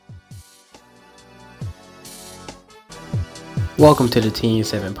Welcome to the Teen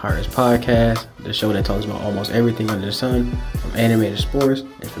 7 Pirates podcast, the show that talks about almost everything under the sun, from animated sports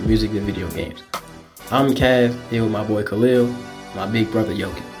and from music to video games. I'm Kaz, here with my boy Khalil, my big brother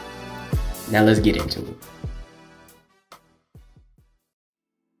Yoki. Now let's get into it.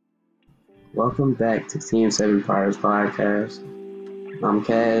 Welcome back to Teen 7 Pirates podcast. I'm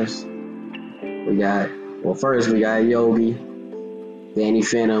Kaz. First we got Yogi, Danny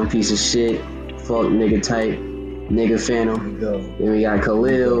Phantom, piece of shit, fuck nigga type. Nigga Phantom. Then we got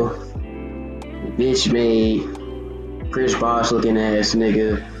Khalil, bitch made, Chris Bosh looking ass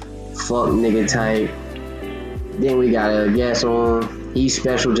nigga, fuck nigga type. Then we got a guest on. He's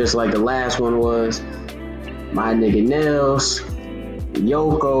special just like the last one was. My nigga Nels,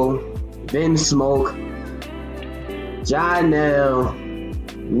 Yoko, Ben Smoke, Janelle,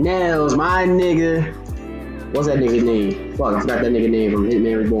 Nels, my nigga. What's that nigga name? Fuck, I forgot that nigga name from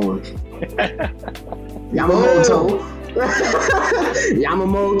Hitman Reborn. Yamamoto.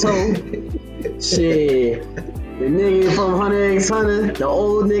 Shit. The nigga from Hunter x Hunter, the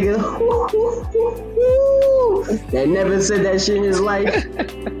old nigga. That never said that shit in his life.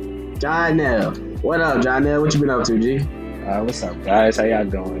 Janelle. What up, Janelle? What you been up to, G? What's up, guys? How y'all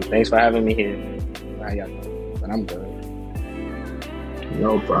doing? Thanks for having me here. How y'all doing? But I'm good.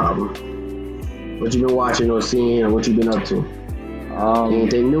 No problem. What you been watching or seeing, or what you been up to?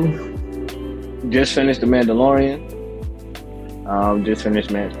 Anything new? Just finished The Mandalorian. Just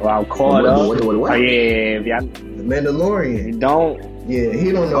finished I'm caught up. What? Oh, yeah. The Mandalorian. You don't? Yeah,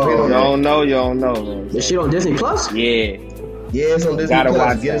 he don't know. You don't know. This shit on Disney Plus? Yeah. Yeah, it's on Disney Gotta Plus.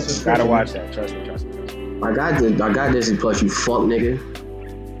 watch that. Gotta watch that. Trust me. I got Disney Plus, you fuck nigga.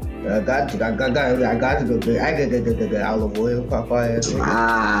 I got to go. I got olive oil, Popeye.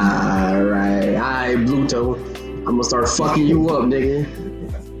 Alright, Bluto. I'm gonna start fucking you up, nigga.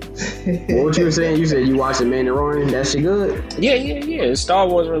 What you were saying? You said you watched The Mandalorian. That shit good? Yeah. It's Star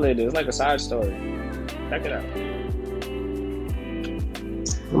Wars related. It's like a side story. Check it out.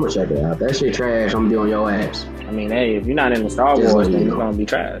 I'm gonna check it out. That shit trash. I'm gonna be on your ass. I mean, hey, if you're not into Star Wars, then it's gonna be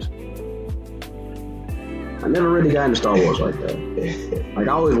trash. I never really got into Star Wars like that. Like,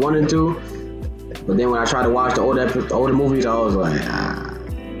 I always wanted to, but then when I tried to watch the older movies, I was like,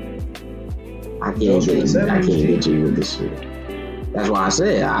 I can't get you with this shit. That's why I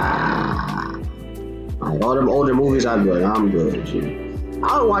said, like all them older movies, I'd be like, I'm good, G.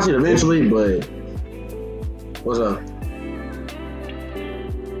 I'll watch it eventually, but what's up?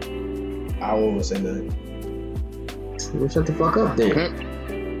 I won't say nothing. Well, shut the fuck up then.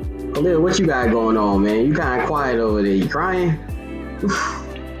 Khalil, what you got going on, man? You kind of quiet over there. You crying?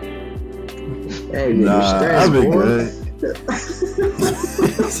 Hey, man, you stressed, I've been boy. good.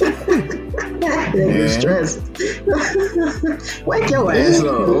 You stressed. Wake your ass up,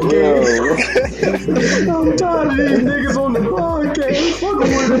 okay? I'm tired of these niggas on the podcast.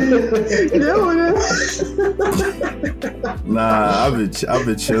 Fucking with it. Nah, I've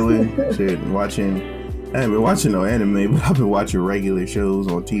been chilling, shit, watching. I ain't been watching no anime, but I've been watching regular shows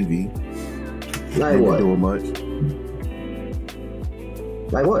on TV. Like ain't what? been doing much.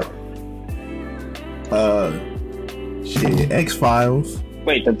 Like what? Shit, X-Files.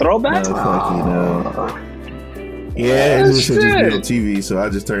 Wait, the throwback? Yeah, it should just be on TV, so I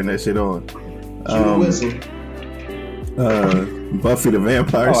just turned that shit on. Buffy the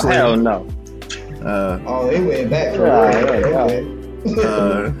Vampire Slayer. Hell no. It went back for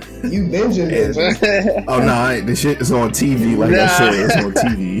you binging this. Oh no, the shit is on TV. Like I said, it's on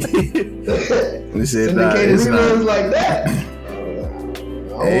TV. They said it's not like that.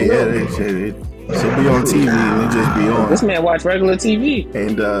 Hey, yeah, it should be on TV. It just be on. This man watch regular TV.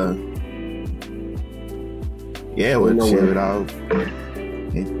 And shit,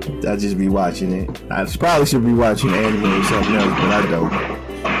 I just be watching it. I probably should be watching anime or something else, but I don't.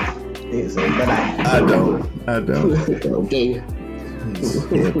 I don't. Okay.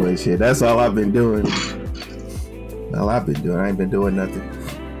 Yeah, but shit, that's all I've been doing. I ain't been doing nothing.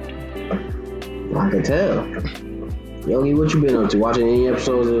 I can tell. Yogi, what you been up to? Watching any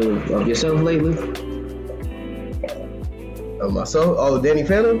episodes of yourself lately? Myself? Oh, Danny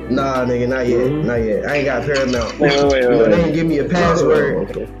Phantom? Nah, nigga, not yet. Mm-hmm. Not yet. I ain't got Paramount. Wait. They didn't give me a password.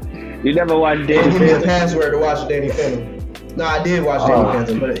 Okay. You never watched They Danny didn't give me a Phantom? password to watch Danny Phantom. Nah, I did watch Danny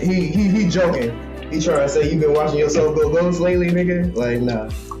Phantom, but he joking. He trying to say you been watching yourself go ghost lately, nigga? Like, nah.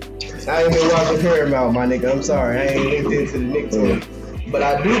 I ain't been watching Paramount, my nigga. I'm sorry. I ain't linked into the Nick tour. But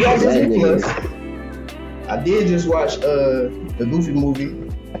I do got Disney Plus. I did just watch the Goofy movie.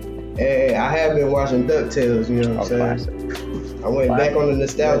 And I have been watching DuckTales, you know what I'm saying? I went back on the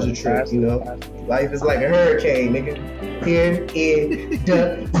nostalgia trip, you know. Life is like a hurricane, nigga. Here in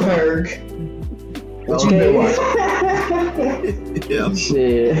Duckburg. What you been watching? Yeah.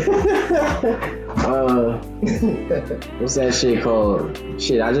 Shit. What's that shit called?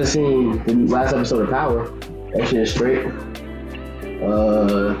 Shit, I just seen the last episode of Power. That shit is straight.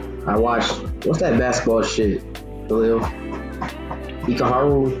 I watched, what's that basketball shit? Khalil?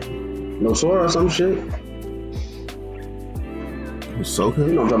 Ikaharu no Sora or some shit? So good.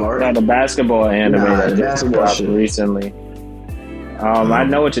 You know what I'm talking about, No, right? the basketball anime Nah, that the just basketball dropped shit. recently. I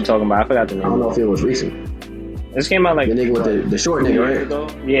know what you're talking about. I forgot the I name. don't know if it was recent. This came out like The nigga with the short nigga, years right? ago.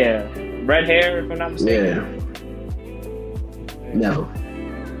 Yeah, red hair, if I'm not mistaken. Yeah. Never.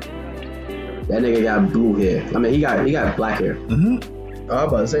 That nigga got blue hair. I mean, he got black hair. Mm-hmm. Oh, I'm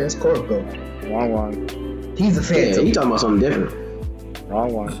about to say it's Corpo. Wrong one. He's a Yeah, phantom. he talking about something different.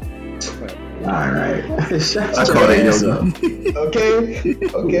 Wrong one. Alright. Shut I your call that ass up. Yogi.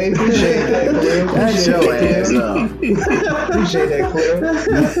 Okay, appreciate that, Khalil. Shut your ass up. Appreciate that, Khalil.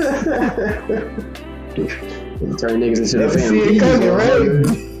 Turn niggas into the Never see family. it coming, right?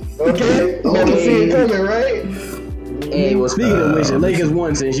 Okay, never see it coming, right? Hey, well, speaking of which, the Lakers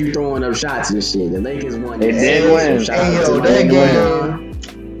won since you throwing up shots and shit. The Lakers won. They did win. Shout Hey, out yo, to my that nigga game-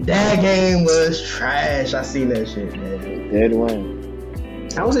 LeBron. That game was trash. I seen that shit, man. Did win.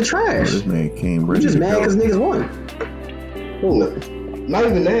 How was it trash? This man came You ready just to mad go. because niggas won. Not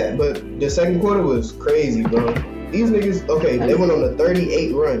even that, but the second quarter was crazy, bro. These niggas, okay, they went on a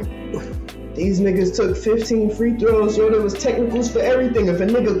 38 run. These niggas took 15 free throws, so there was technicals for everything. If a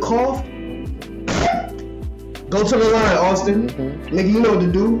nigga coughed, go to the line, Austin. Nigga, you know what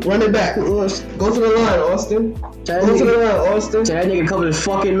to do. Run it back. Go to the line, Austin. Tell Go to the that line, Austin. nigga cover his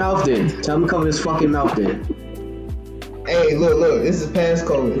fucking mouth then. Tell him to cover his fucking mouth then. Hey, look, this is past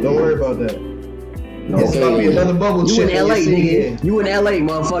COVID. Don't worry about that. It's about to be another bubble You chip in LA, your city. nigga. You in LA,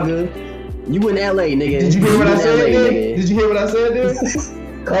 motherfucker. You in LA, nigga. Did you hear what I said LA, there? nigga. Did you hear what I said there?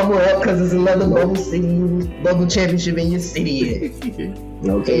 Cover up, because it's another bubble championship in your city.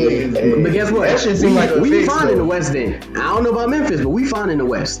 Okay. Hey, But guess what? that shit seem like a we fix, fine in the though. West then. I don't know about Memphis, but we fine in the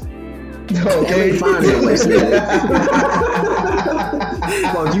West. Okay. We fine in the West, nigga.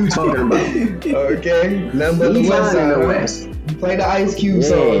 What you talking about? Okay. Nothing but the We West fine in side. the Huh? West. Play the Ice Cube Yeah,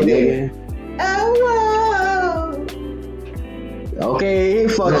 song, nigga. Okay,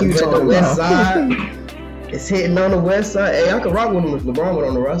 fuck you But the talking West about. side, it's hitting on the West side. Hey, I could rock with him if LeBron went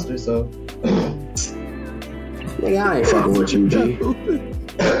on the roster, so. Nigga, I ain't fucking with you, G.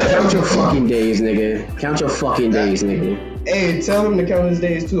 Count your fucking days, nigga. Count your fucking days, nigga. Hey, tell him to count his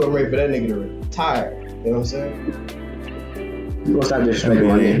days too. I'm ready for that nigga to retire. You know what I'm saying? You gonna stop disrespecting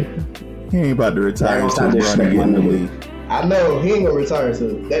my nigga. He ain't about to retire Yeah, until don't stop Bronny get in the disrespecting my league. I know he ain't gonna retire until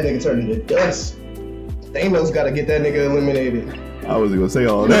that nigga turn into dust. Thanos gotta get that nigga eliminated. I wasn't gonna say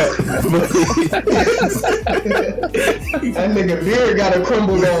all that. That nigga beard gotta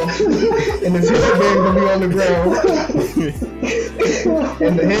crumble off, and his headband gonna be on the ground.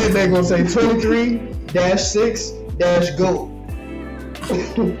 And the headband gonna say 23-6-GOAT.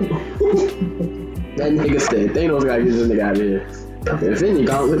 That nigga said, Thanos gotta get this nigga out of here. Infinity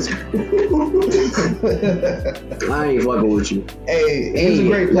Gauntlets. I ain't fucking with you. Hey, he's a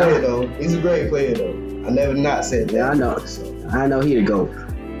great player though. He's a great player though. I never not said that. Yeah, I know. I know he the GOAT.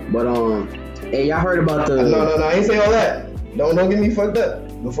 But hey, y'all heard about the No, I ain't say all that. Don't get me fucked up.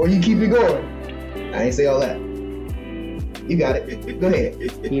 Before you keep it going, I ain't say all that. You got it. Go ahead.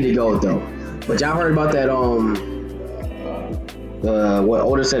 he the GOAT though. But y'all heard about that what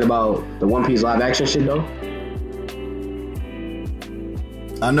Oda said about the One Piece live action shit though?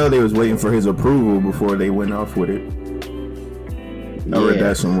 I know they was waiting for his approval before they went off with it. I read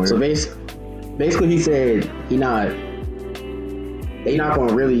that somewhere. So basically he said they not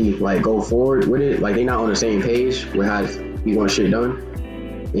gonna really like go forward with it. Like they not on the same page with how he want shit done.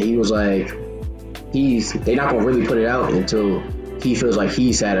 And he was like, they not gonna really put it out until he feels like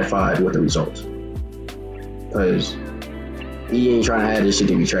he's satisfied with the results. Cause he ain't trying to have this shit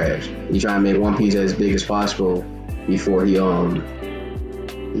to be trash. He trying to make One Piece as big as possible before he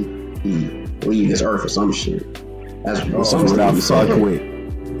leave this earth or some shit. That's some what I stuff he fuck said. with.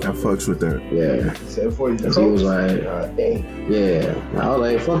 I fucks with that. Yeah. Said before you He was like, God dang. yeah. I was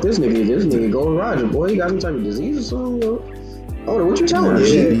like, fuck this nigga. This nigga Gold Roger, boy. He got some type of disease or something, yo. Oh, what you telling me?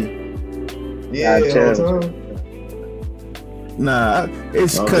 Yeah, Nah, all the time. Nah,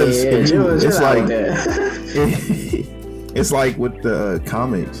 it's Okay, because yeah, chill it's out like with that. it's like with the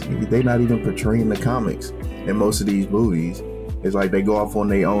comics. They not even portraying the comics in most of these movies. It's like they go off on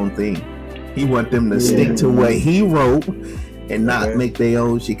their own thing. He want them to stick to what he wrote and not make their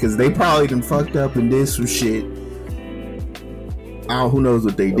own shit, because they probably done fucked up and did some shit. Who knows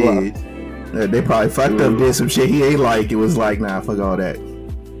what they did. They probably fucked up, did some shit he ain't like. It was like, nah, fuck all that.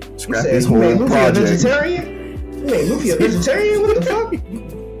 Scrap this You made whole Luffy a project. vegetarian? Wait, Luffy a vegetarian? What the fuck?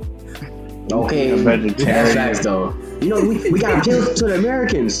 Okay, A vegetarian. that's facts though. You know, we gotta appeal to the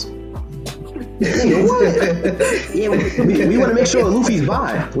Americans. Nigga, what? Yeah, we want to make sure Luffy's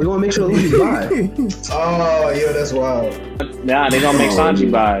bi. We want to make sure Luffy's bi. Oh, yo, that's wild. Nah, they're gonna make Sanji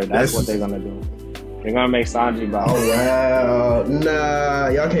bi. That's what they're gonna do. They're gonna make Sanji bi. Oh, wow. Nah,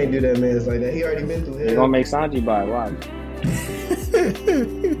 y'all can't do that, man. It's like that. He already been through hell. They're gonna make Sanji bi. Why?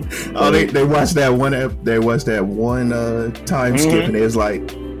 Oh, they watched that one. They watched that one time skip, and it was like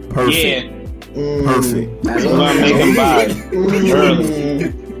perfect, perfect. They're gonna make him bi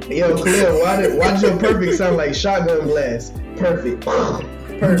early. Yo, Khalil, why does your perfect sound like shotgun blast? Perfect.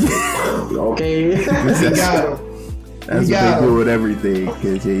 Perfect. Okay. We got him. That's what they do with everything.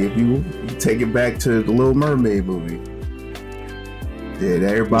 Because if you take it back to the Little Mermaid movie, yeah,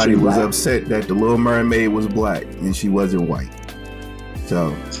 everybody was upset that the Little Mermaid was black and she wasn't white.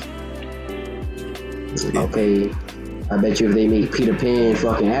 So, yeah. Okay. I bet you if they make Peter Pan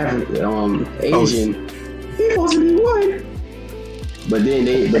fucking Asian, he's supposed to be white. But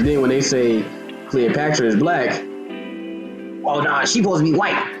then when they say Cleopatra is black, oh nah, she supposed to be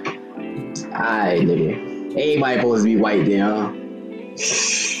white. Alright, nigga. Everybody supposed to be white then, huh?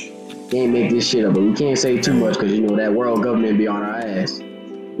 Can't make this shit up, but we can't say too much because you know that world government be on our ass.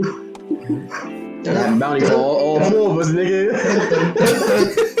 That bounty for all four of us, nigga.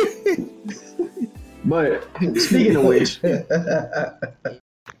 But speaking of which,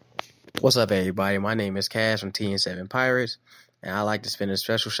 what's up, everybody? My name is Cash from TN7 Pirates, and I'd like to send a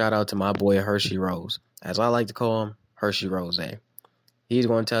special shout out to my boy Hershey Rose, as I like to call him, Hershey Rose. He's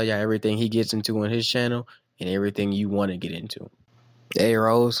going to tell y'all everything he gets into on his channel and everything you want to get into. Hey,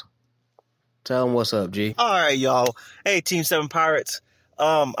 Rose, tell him what's up, G. All right, y'all. Hey, Team 7 Pirates.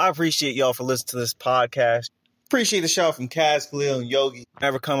 I appreciate y'all for listening to this podcast. Appreciate the shout out from Kaz, Khalil, and Yogi.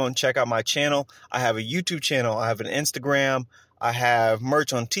 Never come and check out my channel. I have a YouTube channel. I have an Instagram. I have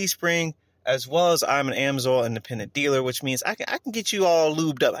merch on Teespring, as well as I'm an Amazon independent dealer, which means I can get you all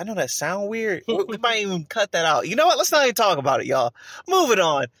lubed up. I know that sound weird. We might even cut that out. You know what? Let's not even talk about it, y'all. Moving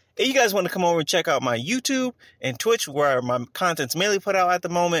on. If you guys want to come over and check out my YouTube and Twitch, where my content's mainly put out at the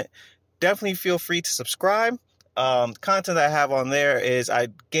moment, definitely feel free to subscribe. Content that I have on there is I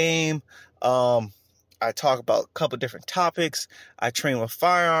game, I talk about a couple different topics. I train with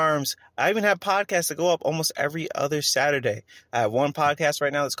firearms. I even have podcasts that go up almost every other Saturday. I have one podcast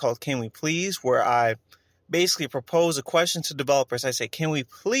right now that's called Can We Please, where I basically propose a question to developers. I say, can we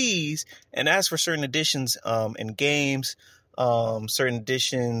please, and ask for certain additions in games, certain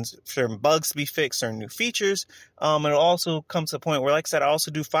additions, certain bugs to be fixed, certain new features. And it also comes to the point where, like I said, I also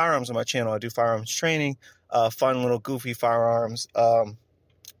do firearms on my channel. I do firearms training, fun little goofy firearms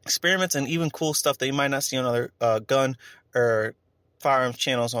experiments, and even cool stuff that you might not see on other gun or firearms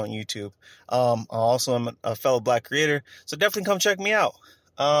channels on YouTube. I also am a fellow Black creator, so definitely come check me out.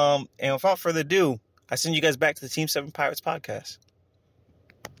 And without further ado, I send you guys back to the Team 7 Pirates podcast.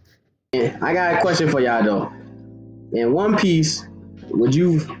 Yeah, I got a question for y'all though. In One Piece, do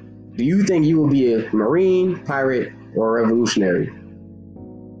you think you will be a Marine, pirate, or a revolutionary?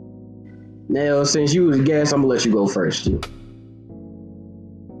 Now, since you was a guest, I'm gonna let you go first. G.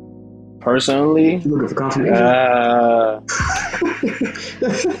 Personally, You looking for confirmation?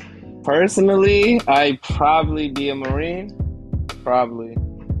 Personally, I'd probably be a Marine. Probably.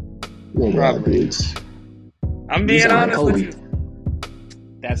 Nigga, Probably. bitch. I'm You being sound like honest with Kobe. you.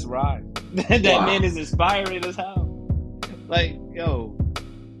 That's right. That Wow. man is inspiring as hell. Like, yo,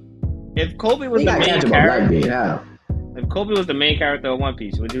 if Kobe was You the gotta main catch him a black character, bitch. How? if Kobe was the main character of One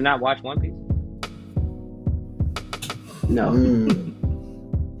Piece, would you not watch One Piece? No,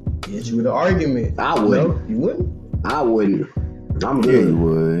 Get you with an argument. I wouldn't. No, you wouldn't? I wouldn't. I'm Yeah, you good.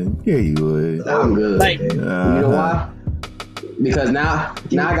 would. Yeah, you would. I'm good. Like, You know why? Because now I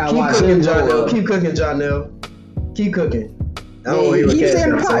gotta Keep watch cooking, him John go L. up. Keep cooking, John L. Keep cooking. I don't want to hear what You Cass stay in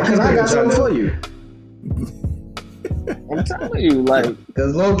the got to pot say. because I got something for you. I'm telling you, like,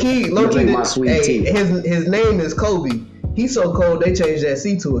 Because low key, drink my sweet tea. his name is Kobe. He's so cold they changed that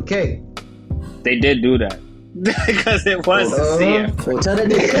C to a K. they did do that. Because it was sincere. Well, tell that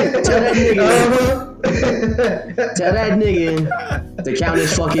nigga to count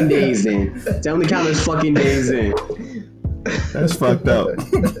his fucking days then. Tell him to count his fucking days then. That's fucked up.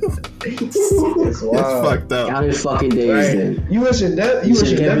 It's wild. That's fucked up. Count his fucking days Right. then. You wishing death? You You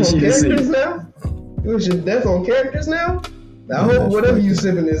wishing should've death kept on your shit characters to now? You wishing death on characters now? I hope that's whatever fucked you up.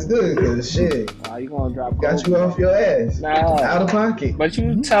 sipping is good, cause shit Why you gonna drop got Kobe? you off your ass, Nah. out of pocket. But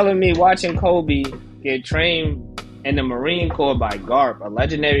you telling me watching Kobe get trained in the Marine Corps by Garp, a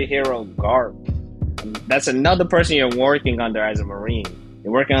legendary hero, Garp. That's another person you're working under as a Marine.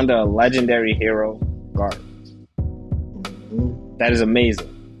 You're working under a legendary hero, Garp. That is amazing.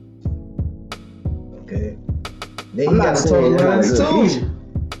 Okay. Then I'm he not got the saying total it's not lines good. too.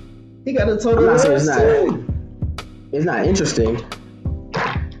 He got the total I'm not saying it's lines not. too. It's not interesting.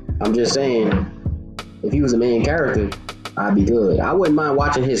 I'm just saying, if he was the main character, I'd be good. I wouldn't mind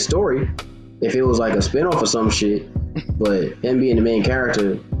watching his story if it was like a spinoff or some shit. But him being the main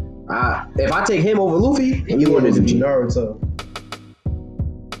character, if I take him over Luffy, And you wanted to be Naruto.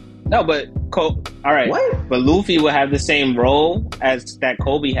 No, but all right. What? But Luffy will have the same role as that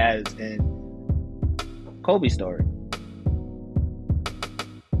Kobe has in Kobe's story.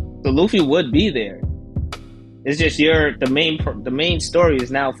 So Luffy would be there. It's just the main story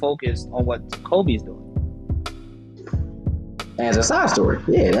is now focused on what Kobe's doing. As a side story.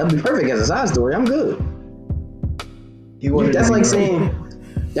 Yeah, that'd be perfect as a side story. I'm good. That's like saying,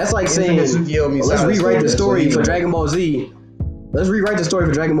 let's rewrite the story for Dragon Ball Z. Let's rewrite the story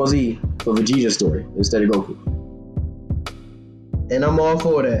for Dragon Ball Z for Vegeta's story instead of Goku. And I'm all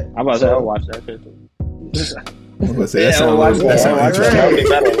for that. I'm about to say, I'll watch that shit too. I'm gonna say that sounds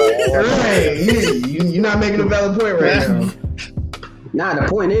Right. You're not making a valid point right now. Nah, the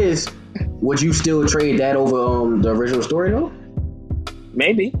point is, would you still trade that over the original story though?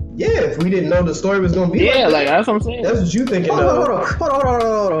 Maybe. Yeah, if we didn't know the story was gonna be like that's what I'm saying. That's what you thinking Hold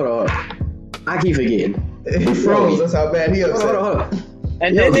on. I keep forgetting. He froze. That's how bad he upset. Hold on.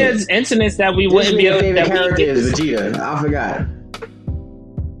 And then there's incidents that we wouldn't be able to. Favorite character is Vegeta. I forgot.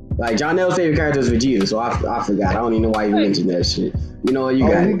 Like John L's favorite character is Vegeta, so I forgot. I don't even know why you mentioned that shit. You know what? You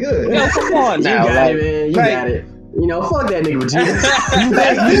got it. Good. Yo, come on now. You got it, man. You got it. You know, fuck that nigga Vegeta.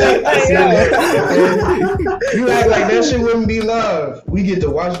 You act like that shit wouldn't be love. We get to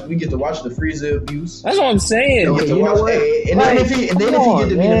watch the Frieza abuse. That's what I'm saying. Okay, you know what? And then if he get to be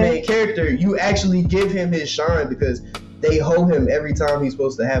the main character, you actually give him his shine because they hold him every time he's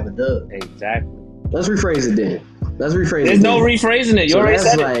supposed to have a dub. Exactly. Let's rephrase it then. There's no rephrasing it. You already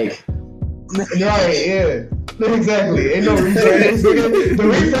said it. Right, yeah. Exactly. Ain't no rephrase. The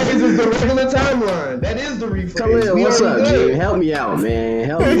rephrase is the regular timeline. That is the rephrase. Khalil, what's up, Jim? Help me out, man.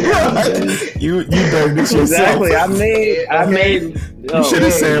 Help me out, man. You done this yourself. Exactly. I made. You should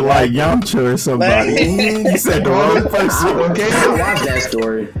have said like Yamcha or somebody. You said the wrong person. Okay. I watched that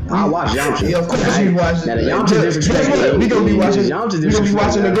story. I watched Yamcha. Yeah, of course you watched it. Now the Yamcha disrespect. We gonna be watching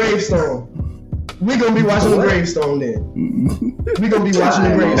the gravestone. We're gonna be watching the gravestone then. We're gonna be watching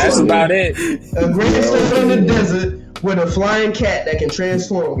the gravestone. That's about it. A gravestone in the desert with a flying cat that can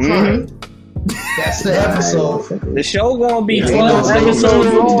transform. That's the episode. The show gonna be 12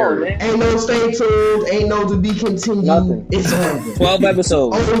 episodes long, man. Ain't no stay tuned. Ain't no to be continued. Nothing. It's over. 12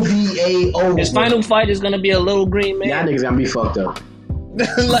 episodes. OVA over. His final fight is gonna be a little green man. Y'all niggas gonna be fucked up.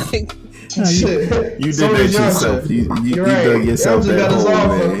 Like, You did that yourself. You dug yourself that hole,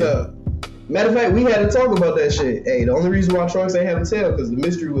 man. Matter of fact, we had to talk about that shit. Hey, the only reason why Trunks ain't have a tail because the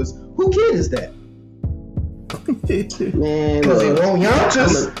mystery was who kid is that? Man, Because they won't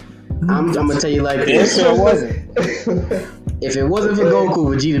Yamchas. I'm gonna tell you like this. it wasn't. If it wasn't for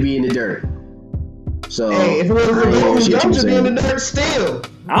Goku, Vegeta be in the dirt. So Hey, if it wasn't for Goku, Yamcha be in the dirt still.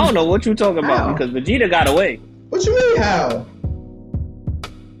 I don't know what you talking about How? because Vegeta got away. What you mean how?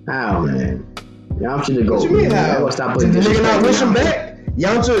 How, man? Yamcha the Goku. What you mean how? Stop Did putting the this nigga not shit wish him down. back?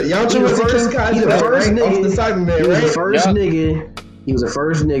 Yamcha He was the King Kaiser, he the first right? nigga. Off the Cyberman, He was right? the first Yeah. nigga. He was the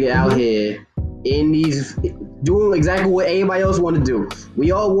first nigga out here in these doing exactly what everybody else wanted to do.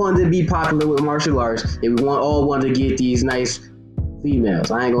 We all wanted to be popular with martial arts, and we all wanted to get these nice females.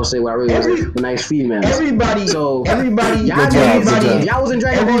 I ain't gonna say what I really want to say, but nice females. Everybody, So y'all if y'all was in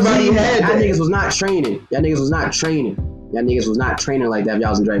Dragon Ball Z, y'all niggas was not training. Y'all niggas was not training like that if y'all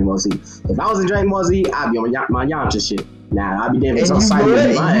was in Dragon Ball Z. If I was in Dragon Ball Z, I'd be on my Yamcha shit. Nah, I'd be damn some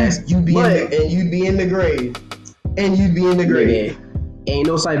Cyberman my ass. You'd be in the grave. And you'd be in the grave. Ain't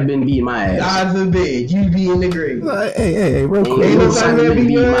no Cyberman beating my ass. God forbid, you'd be in the grave. Hey, real quick. Ain't no Cyberman Cyberman beating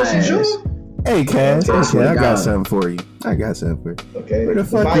beating my your ass, ass. sure? Hey, Cass. I swear to I got God. something for you. Okay. Where the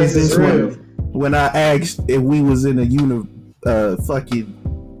fuck bias is this real. one? When I asked if we was in a fucking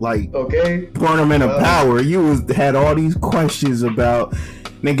like Okay. tournament of power, you had all these questions about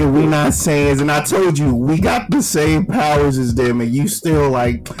nigga, we not Saiyans, and I told you we got the same powers as them, and you still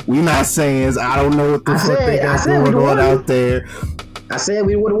like we not Saiyans. I don't know what the fuck they got going on out there. I said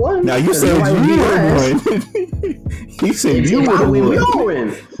we would have won. Now you said you would have won. You said you If would I have win, we won. all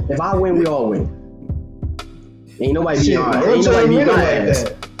win. If I win, we all win. Ain't nobody beat Shit, my Yamcha ain't nobody ain't beat winning my like ass.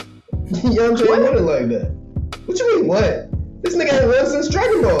 that. Yamcha ain't winning like that. What you mean, what? This nigga ain't won since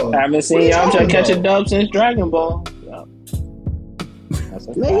Dragon Ball. Haven't What seen you Yamcha talking catch a about? dub since Dragon Ball. Yeah. That's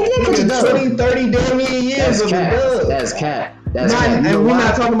a Man, he didn't catch a Nigga, dub. 20, 30 damn years That's of a cat. dub. That's cat. That's Not, cat. You know and we're why?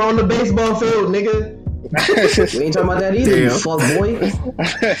 not talking about on the baseball field, nigga. We ain't talking about that either, you Damn. fuck boy.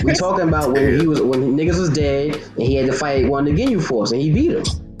 We talking about when niggas was dead and he had to fight one of the Ginyu Force and he beat him.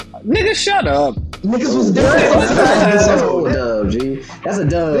 Nigga, shut up. Niggas was That's a whole dead. dub, G. That's a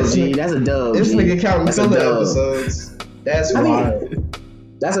dub, G. That's a dub. This G. nigga counting That's a filler dub. episodes. That's I mean,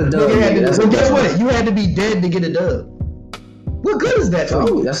 wild. That's a dub. Nigga had to, That's a well, guess dub. what? You had to be dead to get a dub. What good is that for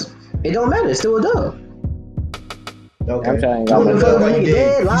Oh, you? it don't matter. It's still a dub. Okay. I'm trying to I don't go give a with fuck that. when you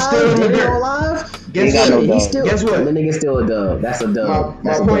dead, You live, still in the dead or dirt. alive. Guess got what? no dub. He's still. Guess what? The nigga's still a dub. That's a dub.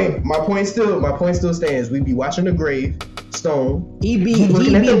 My point still stands. We be watching the grave stone. He beat Keep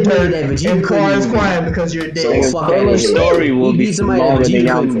looking at the nigga dirt, that Vegeta and couldn't car is even beat. quiet because you're So dead. fuck Nigga, outta Krill's here. story will He be beat somebody that longer than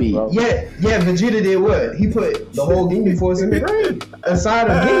Vegeta couldn't Yamcha, beat. bro. Yeah, Vegeta did what? He put the whole Ginyu Force in the grave. Aside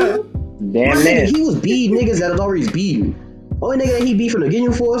of Ginyu. Damn My nigga, it. he was beating niggas that was already beaten. Only nigga that he beat from the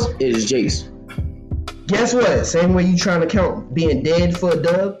Ginyu Force is Jace. Guess what? Same way you trying to count being dead for a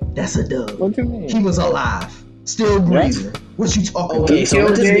dub, that's a dub. What you mean? He was alive. Still breathing. What you talking Okay, about? so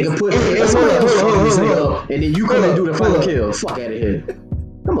let this nigga put somebody else hold on, this hold nigga on. up, and then you come Hold and up, do the final hold up. kill. Fuck out of here.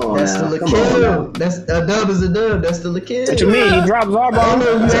 Come on That's now. still a Come on now. kill. That's a dub is a dub. That's still a kill. What you mean? He dropped I don't Zarbon.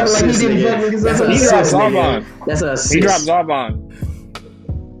 know. You act like he didn't fuck niggas That's up. a He dropped assist, nigga. Zarbon. That's a assist. He dropped Zarbon.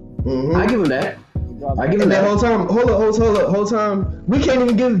 Mhm. I give him that. I give him And that that. whole time, whole time, we can't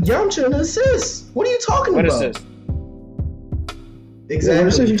even give Yamcha an assist. What are you talking What about? is this? What assist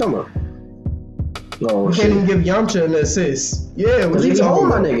Exactly. you talking about? Oh We shit. can't even give Yamcha an assist. Yeah, what Cause they you be talking holding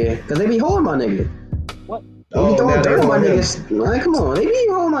my about? nigga. Cause they be holding my nigga. What? They Oh, be now throwing they dirt on my on him. niggas. Man, come on. They be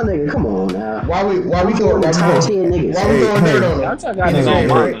holding my nigga. Come on now. Why we throwing throwing the top tier niggas. Why we throwing dirt on him? Yamcha got his own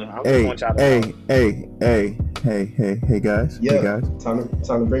manga. I Hey, just want y'all to know. hey, guys. Yeah, Hey, guys. time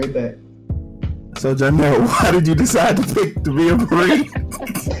to bring it back. So, Janelle, why did you decide to pick to be a Marine?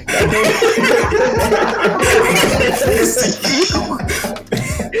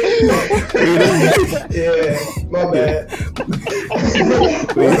 Yeah, my bad.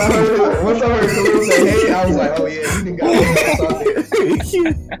 Once I heard Khalil say hey, I was like, oh yeah, you got something.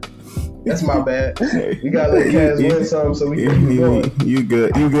 That's my bad. We gotta let Kaz win some so we can keep going. You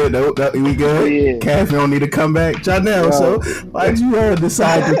good? No, we good. Yeah. Cass don't need to come back. Janelle, so why'd you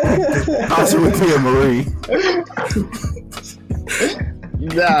decide to pick to possibly be a Marine?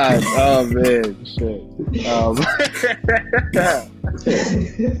 Nah, oh man, shit.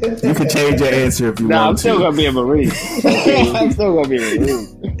 You can change your answer if you Nah, I'm want still to. gonna be a Marine. I'm still gonna be a Marine.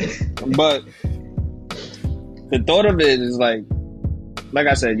 But the thought of it is like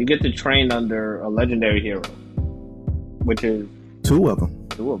I said, you get to train under a legendary hero, which is Two of them.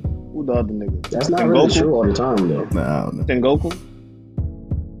 two of them. Who the other nigga? That's not really Sengoku? true all the time though. Nah, I don't know. Sengoku?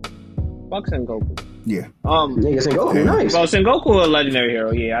 Fuck Sengoku. Yeah. Nigga say go nice. Well, Sengoku a legendary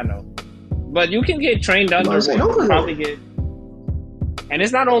hero, yeah, I know. But you can get trained under Well, Sengoku- one. Probably get. And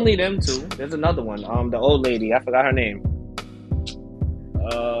it's not only them two. There's another one. The old lady. I forgot her name.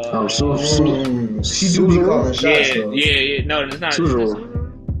 She do be calling shots Yeah, though. yeah. No, it's not.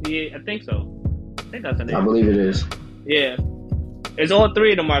 Suzuru. Yeah, I think so. I think that's her name. I believe it is. Yeah. It's all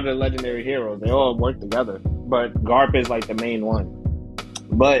three of them are the legendary heroes. They all work together. But Garp is like the main one.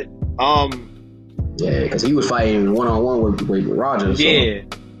 But Yeah, because he was fighting one on one with Roger. So. yeah.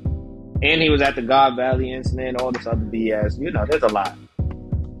 And he was at the God Valley incident, all this other BS. You know, there's a lot.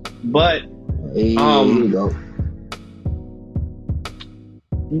 But Hey, here you go.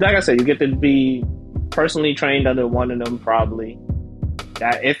 like I said, you get to be personally trained under one of them probably.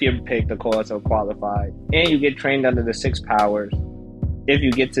 That if you're picked, of course, or qualified. And you get trained under the 6 powers. If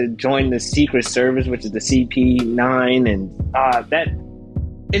you get to join the Secret Service, which is the CP9, and that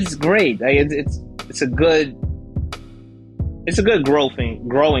it's great. Like, it's a good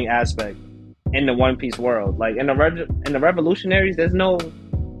growing aspect in the One Piece world. Like in the Revolutionaries, there's no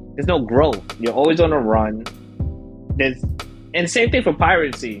growth. You're always on a run. And same thing for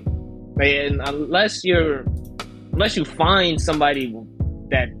piracy. Like, and unless you find somebody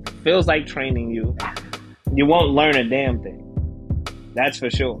that feels like training you, you won't learn a damn thing. That's for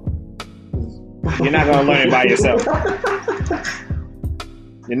sure. You're not gonna learn it by yourself.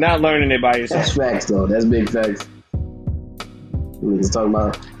 You're not learning it by yourself. That's facts though. That's big facts. Niggas talking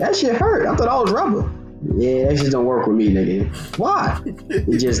about that shit hurt. I thought I was rubber. Yeah, that shit don't work with me, nigga. Why?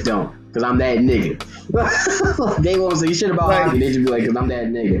 It just don't. Cause I'm that nigga. They won't say shit about hockey. They just be like, cause I'm that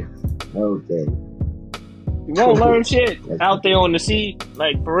nigga. Okay. You won't learn shit out there on the sea,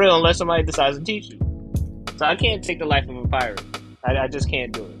 like for real, unless somebody decides to teach you. So I can't take the life of a pirate. I just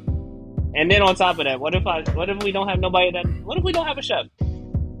can't do it. And then on top of that, what if we don't have nobody what if we don't have a chef?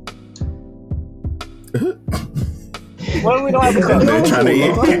 What we don't have to tell? They're trying to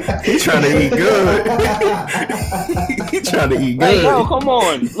eat. He's trying to eat good. He's trying to eat Like, good. yo, come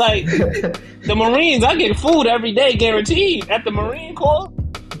on. Like, the Marines, I get food every day, guaranteed. At the Marine Corps.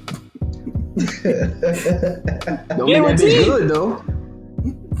 Don't mean that bitch good though.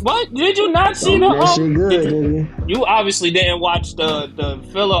 What? Did you not see Don't the that shit good, nigga. You obviously didn't watch the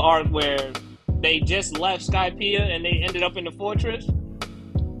filler arc where they just left Skypiea and they ended up in the fortress.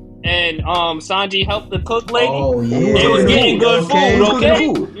 And Sanji helped the cook lady. Oh yeah, They was getting good food, okay?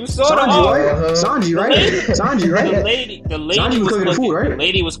 You saw Sanji, the right? Sanji, right? Sanji, right? The lady Sanji was cooking the food, right? The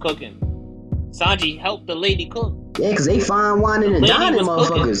lady was cooking. Sanji helped the lady cook. Yeah, because they fine whining and Lady dining was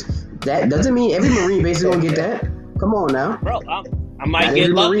motherfuckers. That doesn't mean every Marine basically gonna get that. Come on now. Bro, I might Not get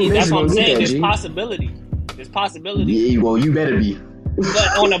every lucky. Marine That's what I'm basically saying. gonna get There's that, G. possibility. There's possibility. Yeah, well, you better be.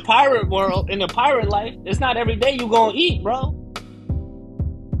 But on the pirate world, in the pirate life, it's not every day you gonna eat, bro.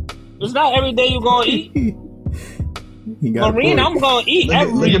 It's not every day you gonna eat. Marine, I'm gonna eat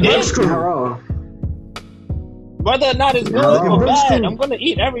every day. Whether or not it's good or bad, I'm gonna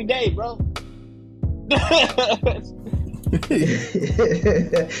eat every day, bro.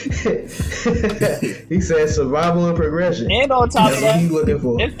 He said survival and progression. And on top of That's what that, he's looking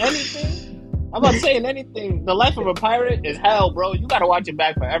for. if anything, I'm about to say in anything, the life of a pirate is hell, bro. You gotta watch your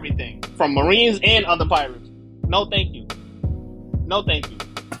back for everything. From Marines and other pirates. No thank you. No thank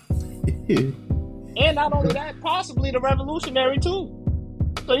you. And not only that, possibly the revolutionary too.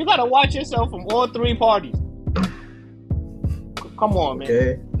 So you gotta watch yourself from all three parties. Come on, man.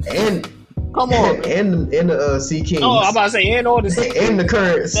 Okay, and Come on, man. and the Sea Kings. Oh, I'm about to say, and all the and the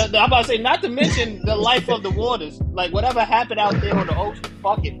currents. I'm about to say, not to mention the life of the waters. Like, whatever happened out there on the ocean,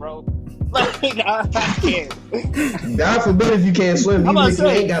 fuck it, bro. Like, I can't. God forbid if you can't swim, I'm even about if to you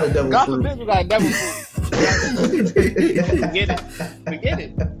say, ain't got a double God fruit. forbid you got a devil fruit. Forget it. Forget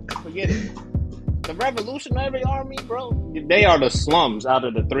it. Forget it. The Revolutionary Army, bro, they are the slums out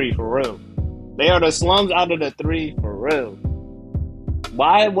of the three, for real. They are the slums out of the three, for real.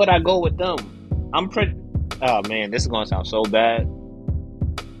 Why would I go with them? I'm pretty... Oh, man, this is going to sound so bad.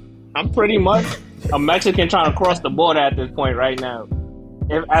 I'm pretty much a Mexican trying to cross the border at this point right now.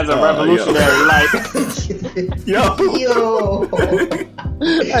 As a revolutionary, yo,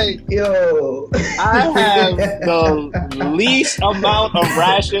 like, yo, I have the least amount of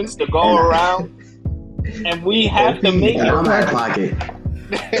rations to go around, and we have to make it. I'm out of pocket.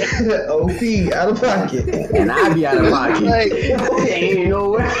 OP out of pocket, and I be out of pocket. Like, ain't no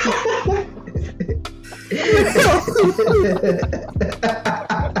way.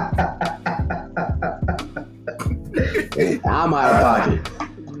 I'm out of pocket.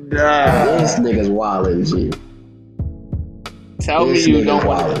 This nigga's wildin', G. Tell me This you nigga's don't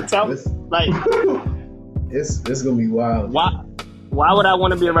want to. wildin'. Tell like it's gonna be wild. why would I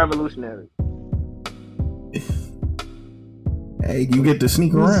want to be a revolutionary? Hey, you get to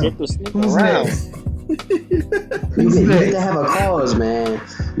sneak around. Get to sneak Who's around. next? You get to have a cause, man.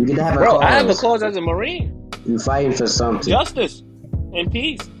 You get to have a Bro, cause. I have a cause as a Marine. You fighting for something. Justice and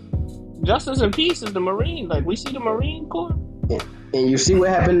peace. Justice and peace is the Marine. Like, we see the Marine Corps. And you see what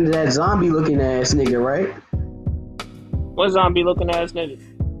happened to that zombie looking ass nigga, right? What zombie looking ass nigga?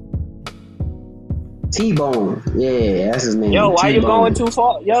 T-Bone. Yeah, that's his name. Yo, why you T-Bone. going too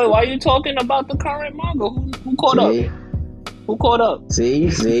far? Yo, why you talking about the current manga? Who caught up? Who caught up? See,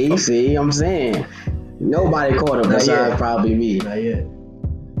 I'm saying. Nobody caught up besides probably me. Not yet.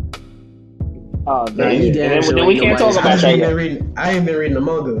 Oh, Yeah, he damn. damn And sure then we ain't can't nobody- talk about that yet. I ain't been reading the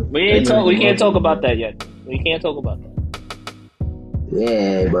manga. We can't talk about that yet. We can't talk about that.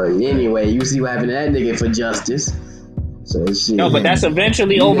 Yeah, but anyway, you see what happened to that nigga for justice. So shit. No, but that's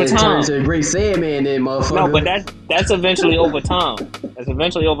eventually You over turn time. into a great Sandman, then, motherfucker. No, but that's eventually over time. That's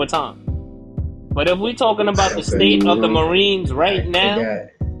eventually over time. But if we talking about the state of the Marines right now,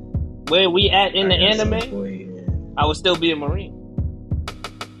 where we at in the anime, I would still be a Marine.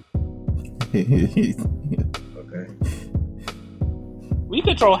 Okay. We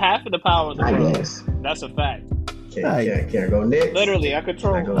control half of the power of the I world. guess. That's a fact. Can I go next? Literally, I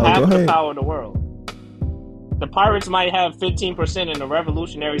control Go half of the ahead. power of the world. The pirates might have 15% and the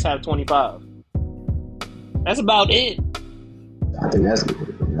revolutionaries have 25%. That's about it. I think that's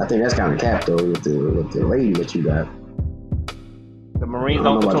kind of capped though with the lady that you got. The Marines I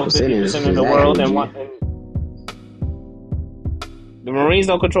don't don't know control what the percentage 50% of the is world, exactly, the Marines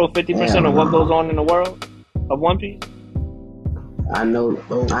don't control 50% of what goes on in the world of One Piece. I know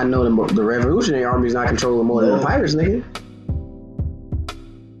the Revolutionary Army is not controlling more than the pirates, nigga.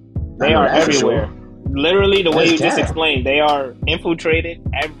 They are everywhere. Literally, the way That's you just cap. explained, they are infiltrated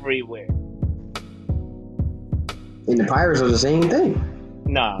everywhere. And the pirates are the same thing.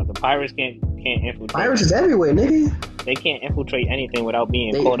 Nah, the pirates can't infiltrate. Pirates is everywhere, nigga. They can't infiltrate anything without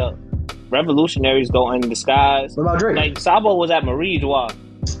being caught up. Revolutionaries go in disguise. What about Drake? Like Sabo was at Marie Joie.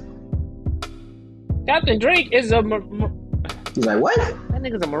 Captain Drake is a. He's like, what? That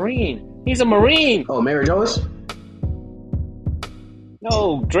nigga's a Marine. He's a Marine. Oh, Mary Joyce?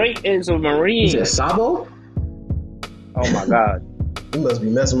 No, Drake is a Marine. He said Sabo? Oh my god. He must be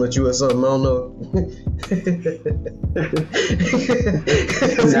messing with you or something. I don't know. He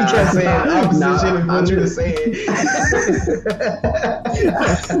kept saying opposite shit of what you were saying.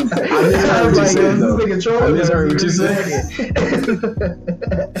 I misheard what you said, though. I misheard what you said.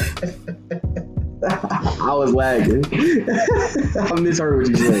 I was lagging. I misheard what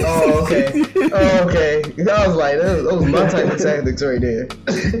you said. Oh, okay. Oh, okay. I was like, that was my type of tactics right there.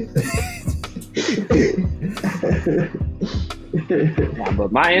 Nah,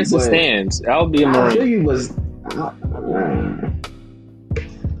 but my answer stands. I'll be a I Marine. feel you was.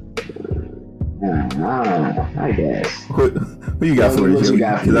 I guess. Who you got for What it, you Joey?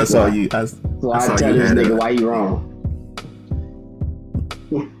 got for Because I me, saw boy? you. So I I saw tell you this had nigga it. why you wrong.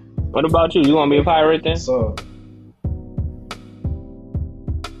 What about you? You want to be a pirate then? So,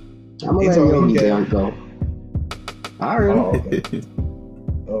 I'm gonna He let told me Yogi he can. go. I heard him. oh, okay.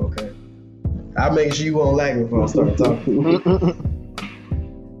 Okay. I'll make sure you won't lag before I start talking.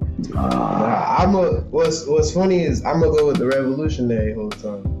 What's funny is I'm gonna go with the revolutionary whole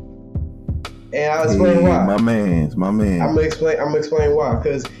time, and I'll explain why. My man. I'm gonna explain why.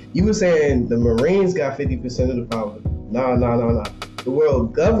 Because you were saying the Marines got 50% of the power. No. The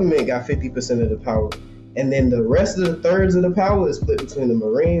world government got 50% of the power, and then the rest of the thirds of the power is split between the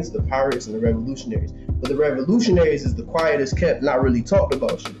Marines, the pirates, and the revolutionaries. But the revolutionaries is the quietest kept, not really talked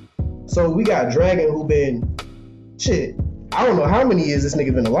about shit. So we got Dragon, who been shit. I don't know how many years this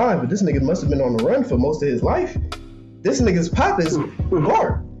nigga been alive, but this nigga must have been on the run for most of his life. This nigga's pop is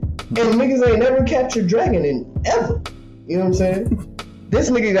Bart. And niggas ain't never captured Dragon in ever. You know what I'm saying? This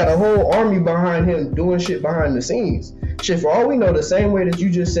nigga got a whole army behind him doing shit behind the scenes. Shit, for all we know, the same way that you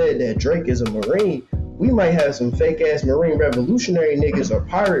just said that Drake is a Marine, we might have some fake ass Marine revolutionary niggas or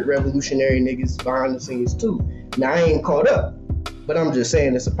pirate revolutionary niggas behind the scenes too. Now I ain't caught up, but I'm just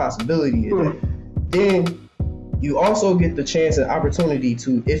saying it's a possibility of that. Then you also get the chance and opportunity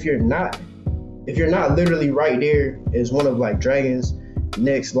to, if you're not literally right there as one of like Dragon's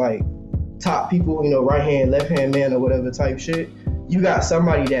next like top people, you know, right hand, left hand man or whatever type shit, you got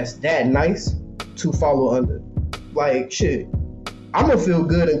somebody that's that nice to follow under. Like shit, I'm gonna feel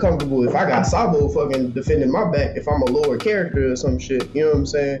good and comfortable if I got Sabo fucking defending my back if I'm a lower character or some shit. You know what I'm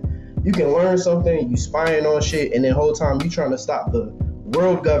saying? You can learn something, you spying on shit, and then whole time you trying to stop the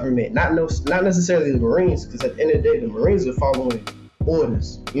world government, not necessarily the Marines, because at the end of the day, the Marines are following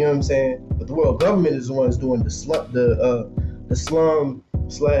orders. You know what I'm saying? But the world government is the ones doing the slum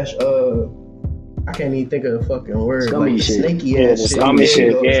slash I can't even think of the fucking word. Scummy like shit. Snaky Yeah, ass the shit. scummy There you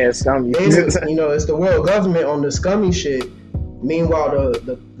shit. go. Yeah, scummy. You know, it's the world government on the scummy shit. Meanwhile,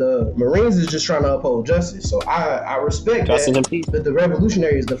 the Marines is just trying to uphold justice. So I respect Justice that. and peace. But the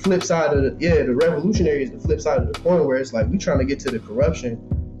revolutionary is the flip side of the revolutionary is the flip side of the coin, where it's like we trying to get to the corruption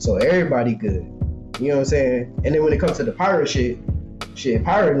so everybody good. You know what I'm saying? And then when it comes to the pirate shit,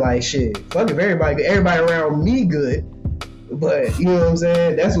 pirate like shit. Fuck if everybody good, everybody around me good. But you know what I'm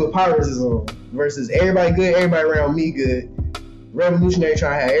saying? That's what pirates is on. Versus everybody good, everybody around me good. Revolutionary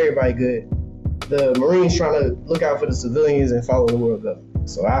trying to have everybody good. The Marines trying to look out for the civilians and follow the world government.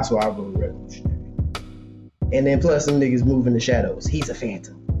 So that's why I go with revolutionary. And then plus some niggas move in the shadows. He's a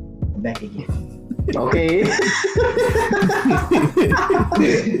phantom. I'm back again. Okay.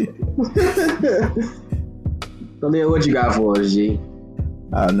 So then, what you got for us, G?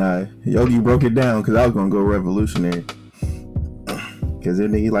 Nah, Yogi broke it down because I was gonna go revolutionary. Because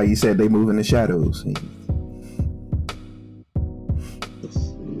they, like you said, they move in the shadows. Yeah.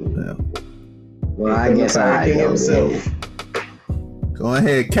 Well, I guess I King go himself. Go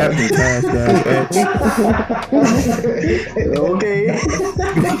ahead, Captain Cash Dash Okay.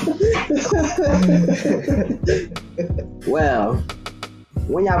 Well,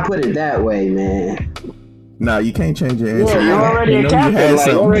 when y'all put it that way, man. Nah, you can't change your answer. Yeah, you're already You a know you captain. had Like,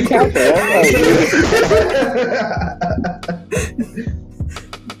 something. already captain.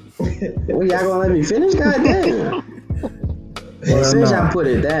 Well, y'all gonna let me finish? Goddamn. Well, Since no. y'all put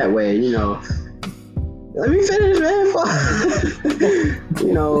it that way, you know. Let me finish, man.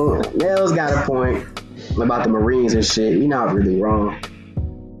 You know, Nell's got a point about the Marines and shit. You're not really wrong.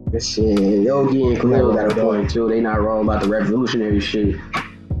 But shit, Yogi and Khalil got a point too. They not wrong about the revolutionary shit.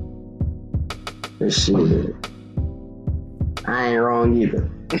 But shit, I ain't wrong either.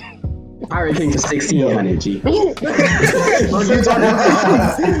 Pirate King for 1600, G. What you talking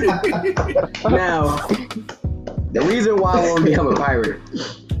about? Now, The reason why I want to become a pirate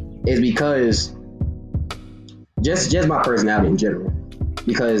is because just my personality in general.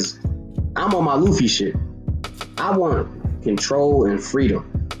 Because I'm on my Luffy shit. I want control and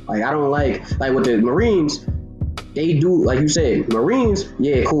freedom. Like I don't like with the Marines. They do, like you said, Marines,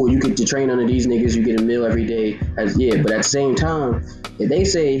 yeah, cool, you get to train under these niggas, you get a meal every day, but at the same time, if they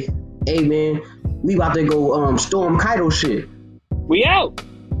say, hey man, we about to go storm Kaido shit. We out.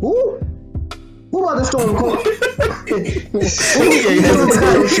 Who about to storm Kaido shit?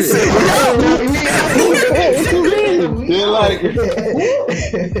 They're like,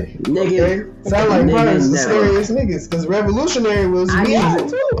 nigga. Sound like pirates are never. serious niggas, because revolutionary was we out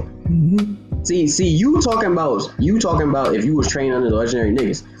too. See, you talking about if you was trained under the legendary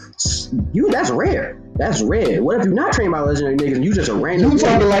niggas, that's rare. That's rare. What if you're not trained by legendary niggas and you just a random? You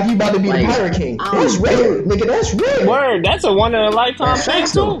talking like you about to be the pirate king? That's rare, nigga. That's rare. Word, that's a one in a lifetime thing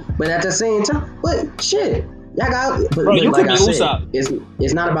too. But at the same time, but shit, y'all got. But bro, you like could I be said, Usopp.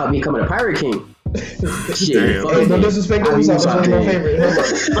 it's not about becoming a pirate king. Shit, Hey, no disrespect to Usopp, that's one of my favorite.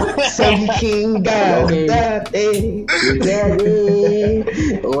 Say King God, okay. that day.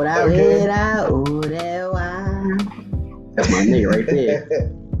 That's my nigga right there.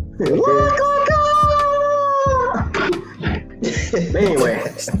 But anyway,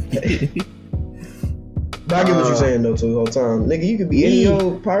 But I get what you're saying though too the whole time. Nigga, you could be any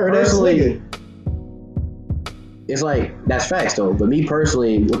old pirate ass nigga. It's like that's facts though. But me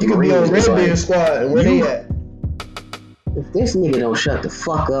personally, with You the could be on Marines, Red Beard like, Squad and where they at? if this nigga don't shut the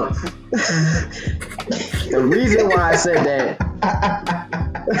fuck up. The reason why I said that.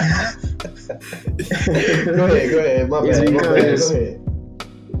 Go ahead. My bad. Go ahead.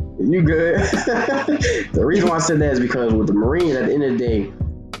 You good? The reason why I said that is because with the Marines, at the end of the day,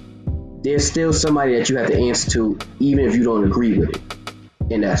 there's still somebody that you have to answer to, even if you don't agree with it.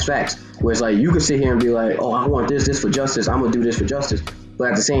 And that's facts. Where it's like, you can sit here and be like, oh, I want this for justice. I'm going to do this for justice. But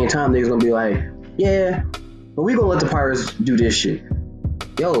at the same time, niggas going to be like, yeah, but we going to let the pirates do this shit.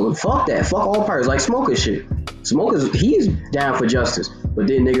 Yo, fuck that. Fuck all pirates. Like Smoker shit. Smoker's, he's down for justice. But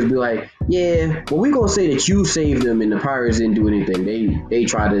then niggas be like, yeah, well, we gonna say that you saved them and the pirates didn't do anything. They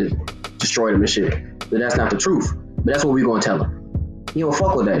tried to destroy them and shit. But that's not the truth. But that's what we gonna tell them. He don't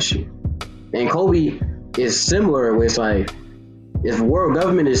fuck with that shit. And Kobe is similar where it's like, if the world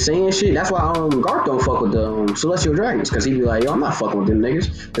government is saying shit, that's why Garth don't fuck with the Celestial Dragons. Cause he be like, yo, I'm not fucking with them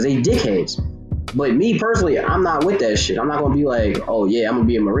niggas. Cause they dickheads. But me personally, I'm not with that shit. I'm not gonna be like, oh yeah, I'm gonna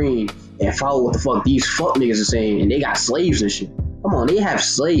be a Marine and follow what the fuck these fuck niggas are saying. And they got slaves and shit. Come on, they have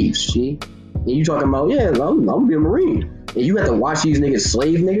slaves, shit. And you talking about, yeah, I'm gonna be a Marine. And you have to watch these niggas,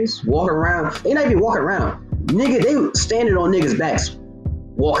 slave niggas, walking around. They not even walking around. Nigga, they standing on niggas' backs,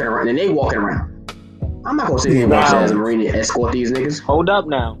 walking around, and they walking around. I'm not gonna sit here and watch as a Marine and escort these niggas. Hold up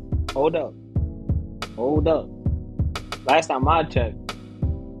now. Hold up. Last time I checked,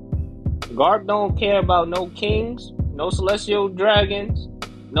 Garp don't care about no kings, no celestial dragons,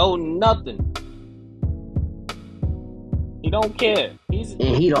 no nothing. He don't care. And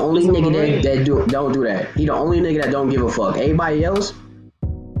he the only nigga that don't do that. He the only nigga that don't give a fuck. Everybody else,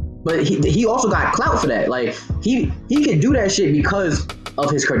 but he also got clout for that. Like he could do that shit because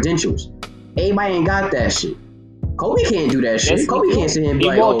of his credentials. Everybody ain't got that shit. Kobe can't do that shit. Yes, Kobe can't sit here and be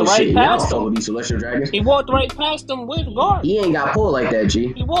like, oh shit, y'all fuck with these celestial dragons. He walked right past them with Garp. He ain't got pulled like that,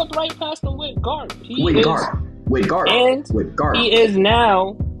 G. He walked right past them with Garp. With Garp. He is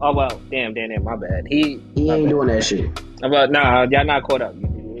now. Oh well, damn, my bad. He ain't doing that shit. But nah, y'all not caught up.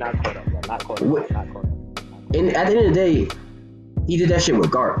 You're not caught up. Not caught up. And at the end of the day, he did that shit with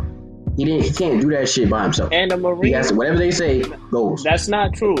Garp. He can't do that shit by himself. And the Marines, whatever they say goes. That's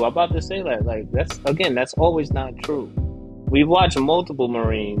not true. I'm about to say that. Like that's always not true. We've watched multiple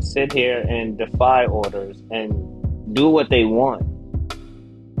Marines sit here and defy orders and do what they want.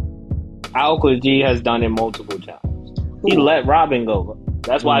 Alka G has done it multiple times. He let Robin go.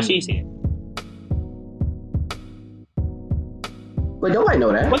 That's why she's here. But nobody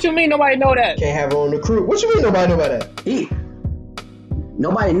know that. What you mean nobody know that? Can't have her on the crew. What you mean nobody know about that?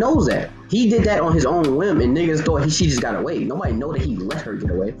 Nobody knows that. He did that on his own whim, and niggas thought she just got away. Nobody know that he let her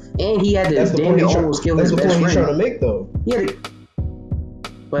get away, and he had to damn near almost kill his best friend. That's the point he's trying to make, though.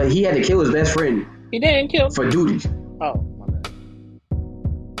 But he had to kill his best friend. He didn't kill for duties. Oh, my bad.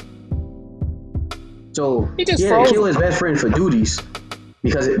 So he had to kill his best friend for duties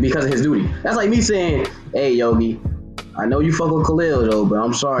because of his duty. That's like me saying, "Hey, Yogi, I know you fuck with Khalil though, but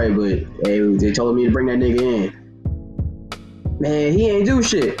I'm sorry, but hey, they told me to bring that nigga in. Man, he ain't do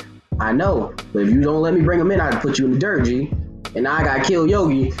shit. I know, but if you don't let me bring him in, I'll put you in the dirt, G. And now I gotta kill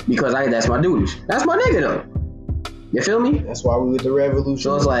Yogi because that's my duties. That's my nigga though. You feel me? That's why we with the revolution.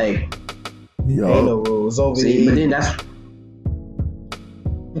 So it's like, Ain't no rules over See, but then that's,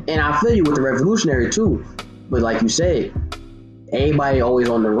 and I feel you with the revolutionary too. But like you said, everybody always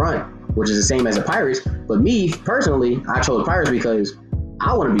on the run, which is the same as the pirates. But me personally, I chose pirates because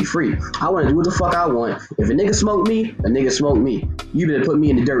I want to be free. I want to do what the fuck I want. If a nigga smoke me, a nigga smoke me. You better put me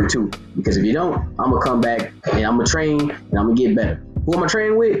in the dirt too, because if you don't, I'm gonna come back and I'm gonna train and I'm gonna get better. Who am I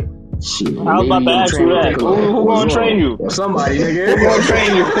training with? Shit, I was about to ask you that. Who gonna train you? Or somebody, nigga. Who gonna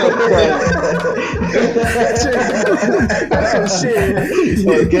train you? That's some shit.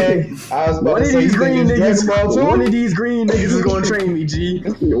 Okay. I was about to say you think it's Dragon Ball too? One of these green niggas is gonna train me, G.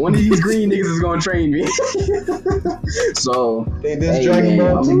 One of these green niggas is gonna train me. So, Think this hey, Dragon man,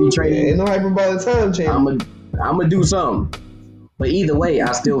 Ball I'm too? gonna be training. Ain't no hyperbolic time change. I'm gonna do something. But either way,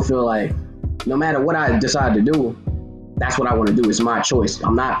 I still feel like no matter what I decide to do, that's what I want to do. It's my choice.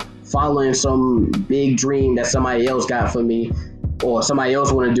 I'm not following some big dream that somebody else got for me or somebody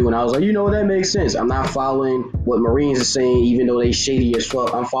else want to do. And I was like, you know, that makes sense. I'm not following what Marines are saying, even though they shady as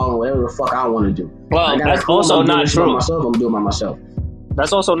fuck. I'm following whatever the fuck I want to do. Well, that's also not true. I'm doing it myself.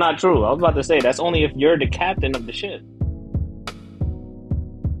 That's also not true. I was about to say that's only if you're the captain of the ship.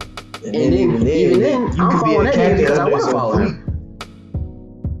 And even then, I'm following that nigga because I want to follow him.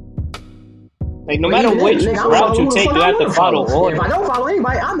 Like, no matter which route you take, you have to follow orders. If I don't follow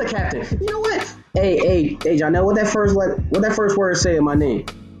anybody, I'm the captain. You know what? Hey, Janelle, what that first word say in my name?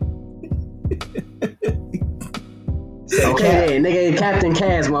 Okay, nigga, Captain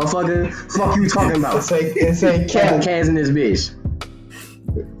Kaz, motherfucker. Fuck you talking about? It's say Captain Kaz in this bitch.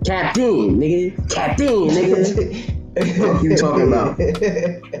 Captain, nigga. Fuck you talking about?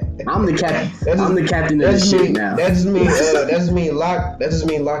 I'm the captain. I'm the captain of this shit now. That just mean locked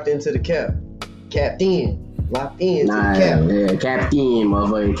into the cap. Captain. Locked in. Nah, yeah, captain,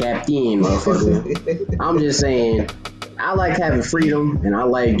 motherfucker. I'm just saying, I like having freedom, and I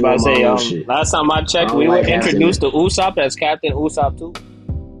like doing my own shit. Last time I checked, we were introduced to Usopp as Captain Usopp too.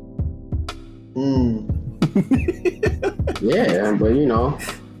 Yeah, but you know,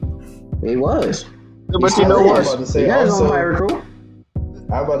 it was. But you know what? He got his own pirate crew.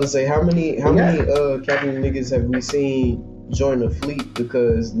 I was about to say, how many captain niggas have we seen join the fleet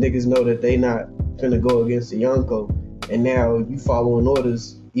because niggas know that they not finna go against the Yonko, and now you following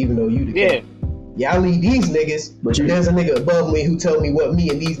orders even though you the captain. Yeah, I lead these niggas, but there's a nigga above me who tell me what me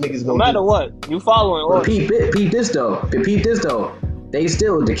and these niggas gonna do. No matter what, you following orders. Peep this though. They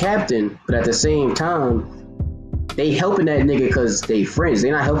still the captain, but at the same time, they helping that nigga because they friends.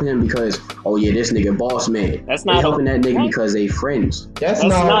 They not helping him because, oh yeah, this nigga boss man. That's not they helping that nigga because they friends. That's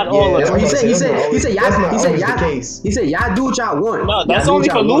not all. That's what he said. He said y'all do what y'all want. No, that's only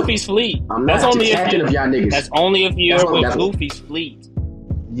for Luffy's fleet. I'm not the captain of y'all niggas. That's only if you're with Luffy's fleet.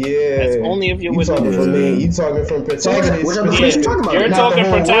 Yeah, that's only if you're with Luffy's fleet. You talking from protagonist? Which other fleet you talking about? You're talking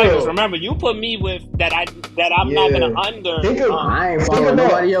protagonist. Remember, you put me with that. I'm not gonna under. I ain't following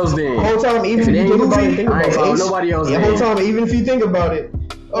nobody else. Then whole time, even if you think about it, I ain't following nobody else. The whole time, even if you think about it,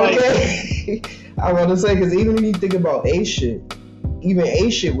 okay. I want to say because even if you think about Ace shit, even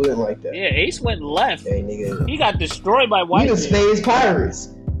Ace shit wasn't like that. Yeah, Ace went left. Hey, nigga, he got destroyed by white. We the Spades Pirates.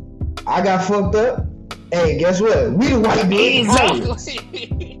 I got fucked up. Hey, guess what? We the white pirates.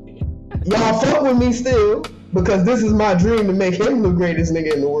 Y'all fuck with me still because this is my dream to make him the greatest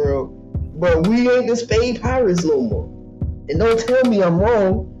nigga in the world. But we ain't the Spade Pirates no more. And don't tell me I'm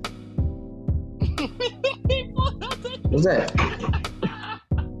wrong. What's that?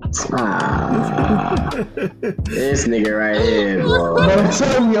 This nigga right here, bro. Don't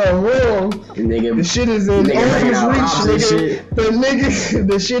tell me I'm wrong. Nigga, the shit is in arm's reach, nigga.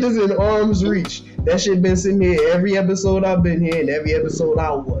 The shit is in arm's reach. That shit been sitting here every episode I've been here and every episode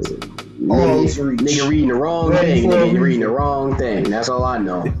I wasn't. Arm's reach. Nigga reading the wrong thing. Nigga reading the wrong thing. That's all I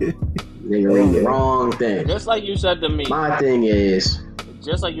know. Nigga reading the wrong thing. Just like you said to me. My thing is.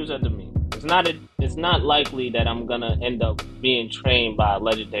 Just like you said to me. It's not likely that I'm gonna end up being trained by a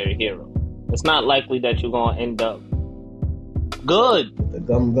legendary hero. It's not likely that you're gonna end up good,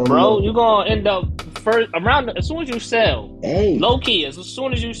 bro. You're gonna end up first around as soon as you sell. Hey, low key, as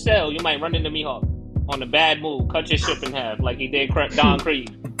soon as you sell, you might run into Mihawk on a bad move, cut your ship in half like he did Don Creed.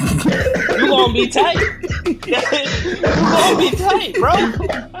 You gonna be tight. You gonna be tight, bro.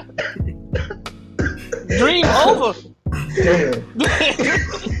 Dream over.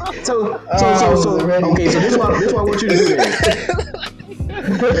 So okay, so this is what I want you to do then.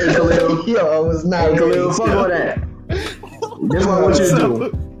 Hey Khalil. Yo, I was not hey, Khalil, fuck all that. This is what I want you to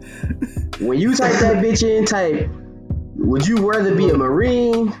do. When you type that bitch in, type, would you rather be a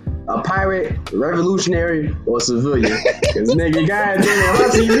Marine, a pirate, revolutionary, or civilian? Cause nigga, goddamn, my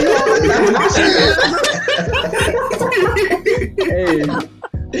TV. Hey,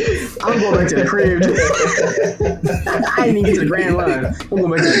 I'm going back to the crib. I didn't even get to the grand line. I'm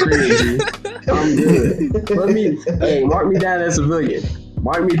going back to the crib, G. I'm good. Hey, mark me down as civilian.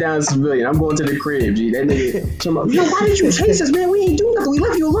 Mark me down as civilian. I'm going to the crib, G. That nigga, yo, why did you chase us, man? We ain't doing nothing. We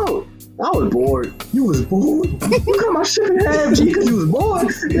left you alone. I was bored. You was bored? You cut my shit in half, G, because you was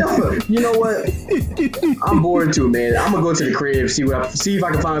bored? Yo, you know what? I'm bored too, man. I'm going to go to the crib, see if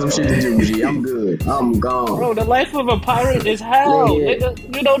I can find some shit to do, G. I'm good. I'm gone. Bro, the life of a pirate is hell. Yeah.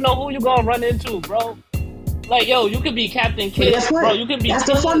 Nigga, you don't know who you gonna run into, bro. Like, yo, you could be Captain Kidd, bro. You could be That's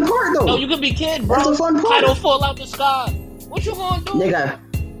Kid. the fun part, though. No, you could be Kid, bro. That's the fun part. Kaido fall out the sky. What you gonna do? Nigga,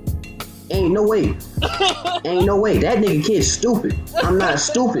 ain't no way. Ain't no way. That nigga Kid stupid. I'm not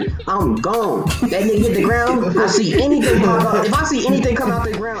stupid. I'm gone. That nigga hit the ground. I see anything pop up. If I see anything come out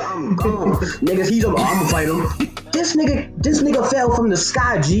the ground, I'm gone. Niggas, I'm gonna fight him. This nigga fell from the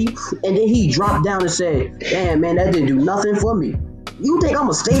sky, G, and then he dropped down and said, "Damn, man, that didn't do nothing for me." You think I'm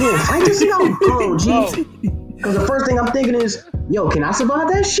gonna stay there and fight this nigga? I'm gone, G. Because the first thing I'm thinking is, yo, can I survive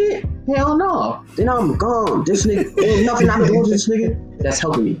that shit? Hell no. Then I'm gone. This nigga, ain't nothing I'm doing to this nigga that's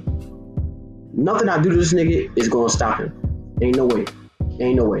helping me. Nothing I do to this nigga is gonna stop him. Ain't no way.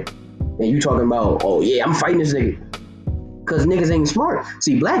 Ain't no way. And you talking about, oh yeah, I'm fighting this nigga. Cause niggas ain't smart.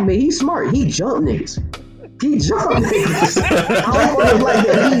 See, Black Bay, he's smart. He jump niggas. He jump niggas. I don't want him like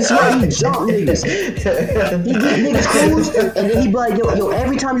that. He's smart. He jump niggas. He get niggas crews, and then he be like, yo,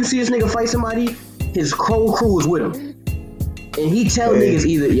 every time you see this nigga fight somebody, his whole crew is with him. And he tell niggas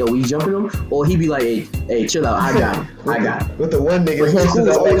either, yo, we jumping him, or he be like, hey, chill out, I got him. With the one nigga, but his crew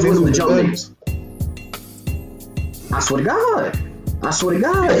is always with him to jump them. niggas. I swear to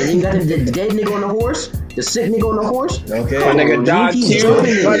God. And then you got the dead nigga on the horse, the sick nigga on the horse. Okay. My nigga Don Q.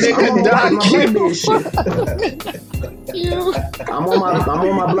 My nigga Don Q. I'm on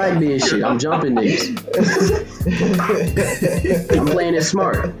my Blackbeard shit. I'm jumping niggas. I'm playing it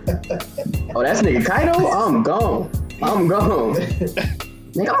smart. Oh, that's nigga Kaido? I'm gone.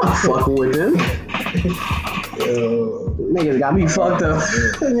 Nigga, I'm not fucking with them. Niggas got me fucked up.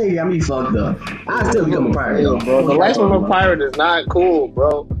 Nigga got me fucked up. I still become a pirate, though. Bro, the life of a pirate is not cool,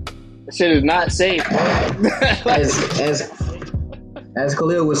 bro. That shit is not safe. As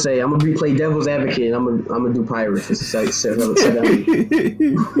Khalil would say, I'm gonna play devil's advocate. And I'm gonna do pirates.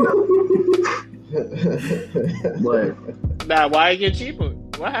 But nah, why it get cheaper?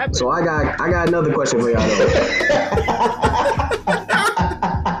 What happened? So I got another question for y'all though.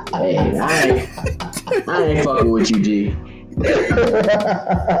 Hey, I ain't fucking with you, G.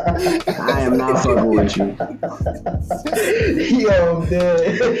 I am not fucking with you. Yo, I'm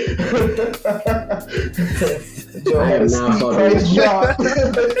dead. I am not fucking with you.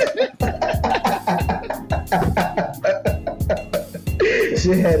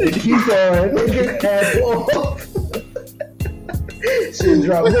 She had to keep on. Nigga had off. She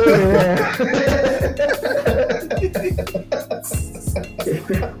dropped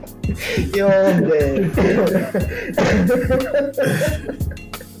Yo, I'm dead.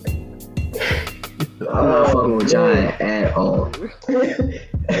 I'm not fucking with y'all at all.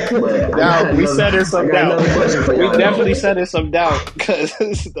 But now we setting some doubt. We y'all, definitely setting some doubt because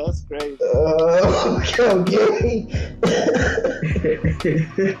that's crazy. Okay.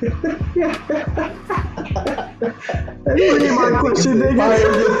 That's my question, nigga.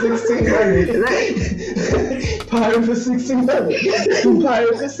 Pirate for 1600.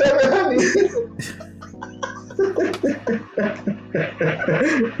 Pirate for 700.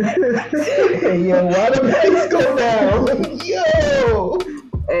 Hey, yo, why the price go down? Yo.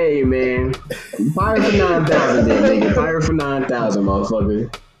 Hey, man. Pirate for 9,000 then, nigga. Pirate for 9,000, motherfucker.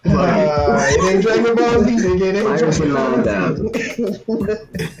 It ain't Dragon Ball Z, nigga. It ain't Pirate for Dragon Ball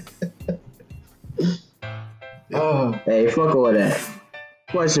 9,000. Hey, fuck all that.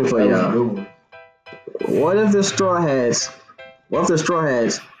 Question for y'all. What if the Straw Hats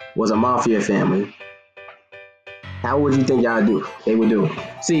was a mafia family? How would you think they would do?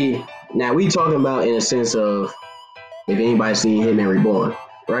 See, now we talking about in a sense of if anybody's seen Hitman Reborn,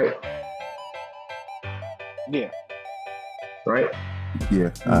 right? Yeah. Right?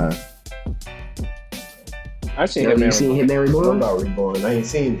 Yeah. I seen Have Hitman. you seen Hitman I Reborn? know about Reborn. I ain't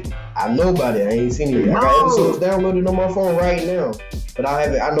seen it. I know about it. I ain't seen it. I got episodes downloaded on my phone right now. But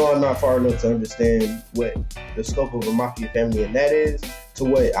I know I'm not far enough to understand what the scope of a mafia family and that is to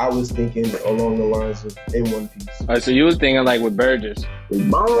what I was thinking along the lines of in One Piece. So you was thinking like with Burgess.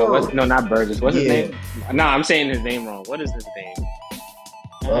 No, not Burgess. What's his name? No, I'm saying his name wrong. What is his name?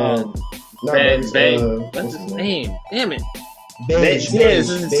 What's his name? Damn it.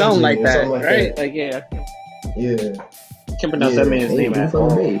 It's something like that, right? Like, yeah. Yeah. Can't pronounce that man's name at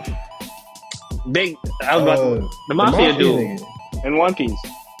all. Big. I was about the Mafia dude nigga. in One Piece.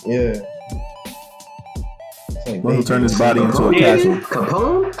 Yeah. It's like One who turned his body into a Yeah. castle.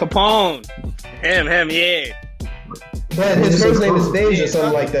 Capone. Him, yeah. But his first name is Beige or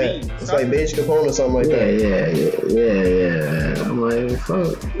something like that. It's like Beige Capone or something like that. Yeah. I'm like,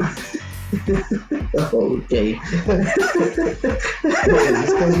 fuck. Okay.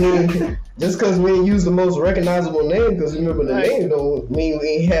 Just because we ain't use the most recognizable name, because remember the name don't mean we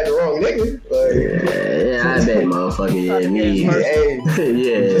ain't had the wrong nigga. Like, Yeah, I bet, motherfucker. Yeah, me. hey,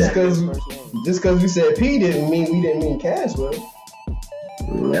 Yeah. just because we said P didn't mean we didn't mean Cash, bro.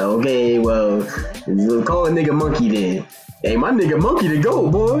 Okay, well, call a nigga Monkey then. Hey, my nigga Monkey the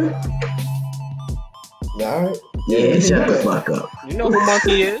GOAT, boy. Alright. Yeah, shut the fuck up. You know who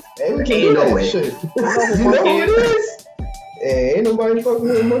Monkey is? Hey, we can Ain't do no that way. shit. You know who You know Monkey who it is? is? Hey, ain't nobody fucking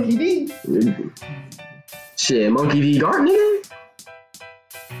with Monkey D. Shit, Monkey D Gart, nigga?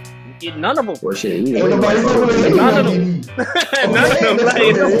 None of them. Well, shit, Ain't nobody fucking with None of Monkey them. D. None of them.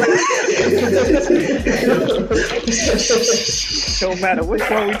 Like, don't matter which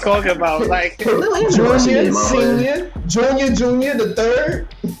one we talking about. Like, Junior, the third.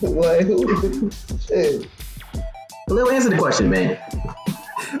 Like, who? Shit. Lil, answer the question, man.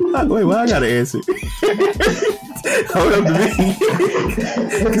 Wait, well, I gotta answer. Hold up to me.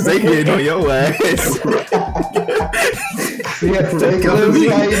 Because they getting on your ass. See how you do?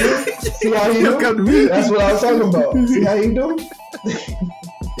 See how you Don't come to do? me. That's what I was talking about. See how you do?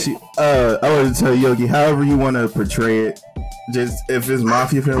 I want to tell Yogi, however you want to portray it, just if it's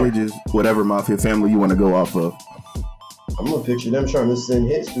Mafia family, just whatever Mafia family you want to go off of. I'm gonna picture them trying to send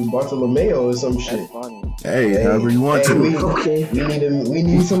hits through Bartolomeo or some shit. that's funny. Hey, however you want to. We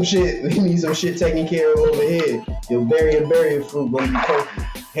need some shit. We need some shit taken care of over here. Your berry fruit gonna be perfect.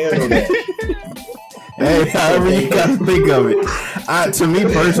 Handle that. Hey, however you gotta think of it. To me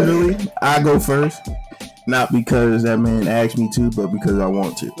personally, I go first. Not because that man asked me to, but because I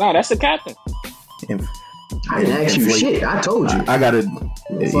want to. No, that's the captain. And, I didn't ask you shit. I told you. I gotta.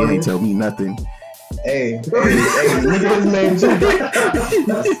 You ain't tell me nothing. Hey, look at his name too.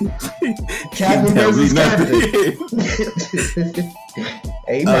 Captain Tell me versus Captain. nothing.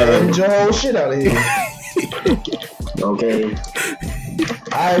 Hey, you might edit your whole shit out of here. Okay.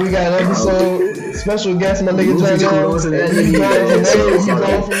 Alright, we got an episode. Special guest, my nigga John Jones. And you going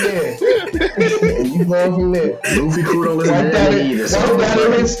from there. You going from there. Luffy crew don't listen to Wiped that out nigga either.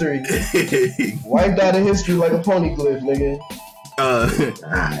 of history. Wiped out of history like a poneglyph, nigga.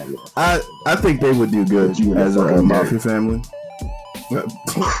 I think they would do good as a Mafia family.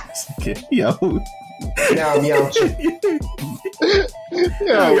 Yo. Meow.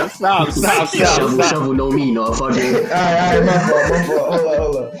 Yo, stop. Shovel no me, no fucking. Alright, my fault.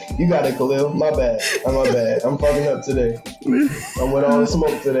 Hold up. You got it, Khalil. My bad. I'm fucking up today. I'm with all the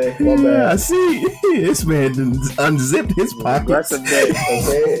smoke today. My Yeah, I bad. see. This man done unzipped his pockets. Aggressive day.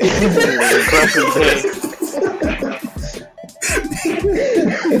 Okay. Aggressive day.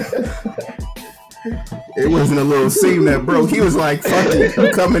 It wasn't a little seam that broke. He was like, fuck it,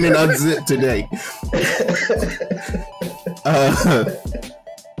 I'm coming in unzipped today. I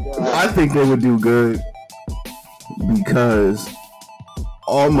think they would do good because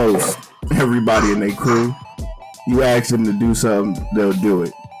almost everybody in their crew, you ask them to do something, they'll do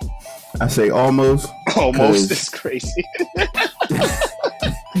it. I say almost. Almost is crazy.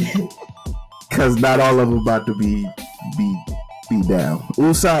 Because not all of them about to be down.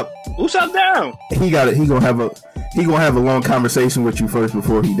 Usopp down. he gonna have a long conversation with you first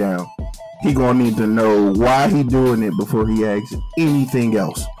before he down. He gonna need to know why he doing it before he asks anything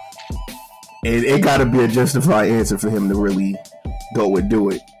else. It gotta be a justified answer for him to really go and do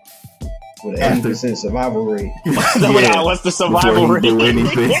it. With an 80% survival rate. Yeah, what's the survival Before rate? he do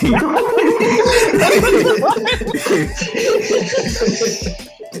anything.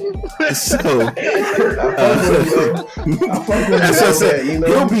 So that's what I said.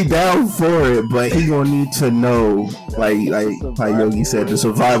 He'll be down for it, but he gonna need to know, like Yogi said, the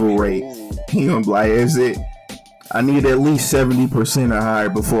survival rate. He gonna be like, is it? I need at least 70% or higher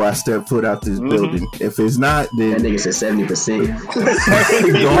before I step foot out this building. If it's not, then That nigga said 70%.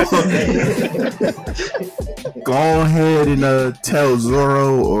 go ahead and tell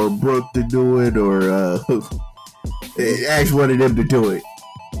Zoro or Brooke to do it, or ask one of them to do it.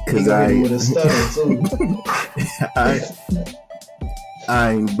 Cause I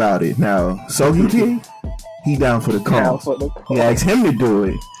ain't about it now. Sogi King, he down for the cause. He asked him to do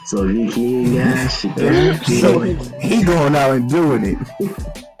it. So Nikki, yeah, shit. So he going out and doing it.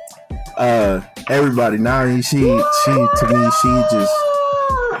 Everybody, Nari, she to me, she just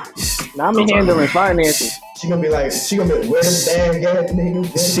Now I'm handling finances. She gonna be where the bag at,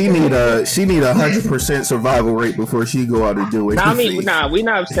 nigga? She need 100% survival rate before she go out and do it. We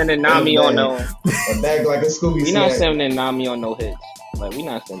not sending Nami on no. A bag like a Scooby. We not sending Nami on no hits. Like we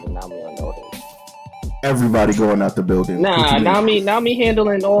not sending Nami on no hits. Everybody going out the building. Nah, Nami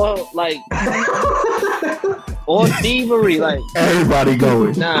handling all like all thievery. Like everybody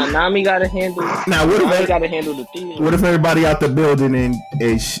going. Nah, Nami gotta handle. Now Nami gotta handle the thievery. What if everybody out the building and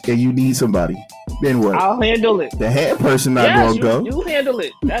you need somebody? Then what? I'll handle it. The head person not gonna go. You handle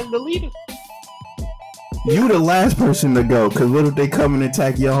it. That's the leader. You the last person to go, cause what if they come and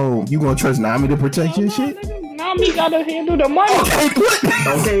attack your home? You gonna trust Nami to protect your shit? Nigga, Nami gotta handle the money.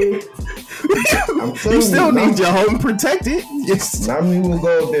 Okay. You still need your home protected. Nami will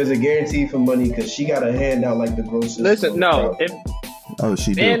go if there's a guarantee for money, cause she got a hand out like the groceries. Listen, no.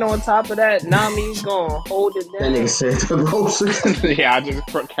 She did. And on top of that, Nami's gonna hold it down. That nigga said the groceries. Yeah, I just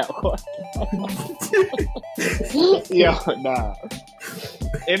broke out one. Yo, nah.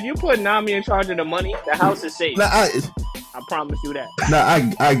 If you put Nami in charge of the money, the house is safe. I promise you that.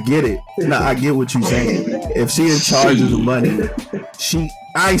 I get it. I get what you're saying. If she in charge of the money,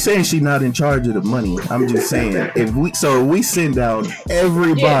 I ain't saying she not in charge of the money. I'm just saying if we send out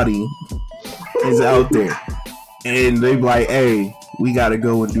everybody is out there and they be like, hey, we gotta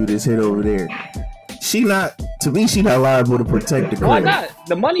go and do this hit over there. She not liable to protect the crib. Why not?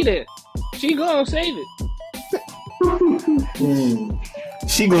 The money there. She gonna save it.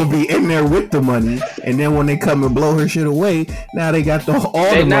 She gonna be in there with the money, and then when they come and blow her shit away, now they got the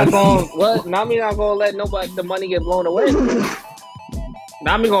money. Nami not gonna let the money get blown away.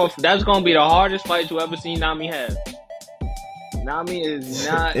 That's gonna be the hardest fight you ever seen Nami have. Nami is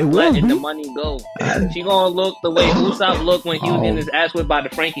not letting the money go. She gonna look the way Usopp looked when he was getting his ass whipped by the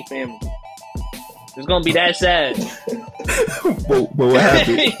Frankie family. It's gonna be that sad. but what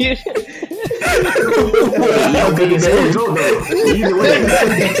happened?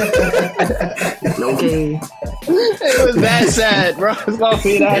 Okay. It was that sad, bro. It's gonna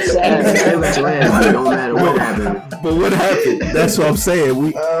be that sad. No matter what happened. But what happened? That's what I'm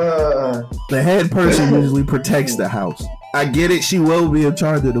saying. The head person usually protects the house. I get it. She will be in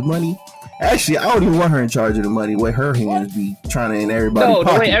charge of the money. Actually, I don't even want her in charge of the money. Where her hands be trying to in everybody's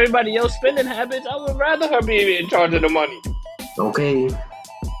pocket. The way everybody else spending habits, I would rather her be in charge of the money. Okay.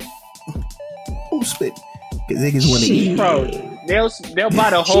 Who spit? Because niggas want to eat. Bro, they'll buy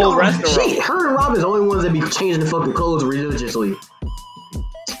the whole restaurant. Her and Robin's the only ones that be changing the fucking clothes religiously.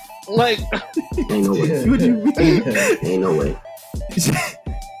 Like, ain't no way. What you mean? Ain't no way.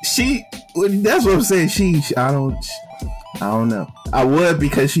 That's what I'm saying. I don't know. I would,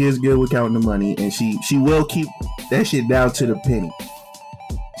 because she is good with counting the money, and she will keep that shit down to the penny.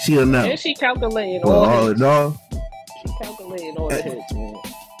 She'll know. And she calculating all in all. She calculating all the hits, man.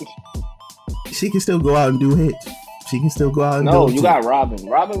 She can still go out and do hits. She can still go out and No, do you got Robin.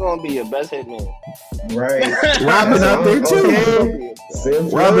 Robin gonna be your best hitman. Right. Robin out there too. Okay.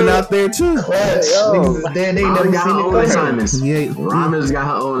 Robin out there too. Niggas is dead. They never got seen her it own coming. assignments. Robin's got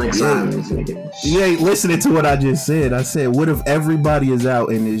her own assignments, nigga. You ain't listening to what I just said. I said, what if everybody is out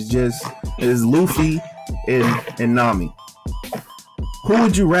and it's Luffy and Nami? Who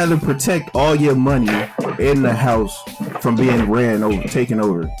would you rather protect all your money in the house from being taken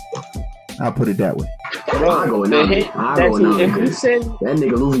over? I'll put it that way. Bro, I go Nami. If you send that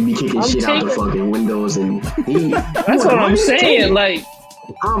nigga Luffy be kicking shit out the fucking windows and that's what I'm saying. Like,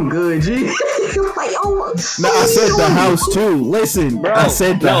 I'm good, G. Like, oh, no, I said the house too. Listen, bro, I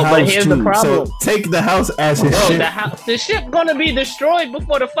said the house but here's too. The problem. So take the house as his ship. The ship gonna be destroyed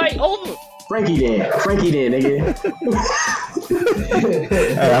before the fight over. Frankie there, nigga.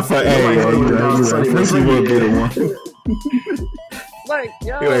 Frankie will be the one. Like,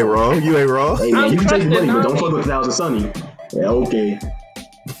 yo, You ain't wrong. Hey man, you can take the money, but don't fuck with Thousand Sunny. Yeah, okay.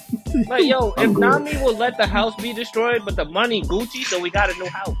 Like, yo, if Nami will let the house be destroyed, but the money Gucci, so we got a new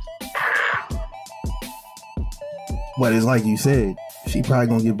house. But it's like you said, she probably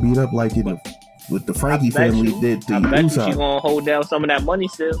gonna get beat up like with the Frankie family did to I bet Usopp. she gonna hold down some of that money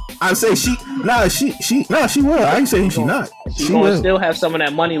still. I say she will. I ain't saying she not. She gonna still have some of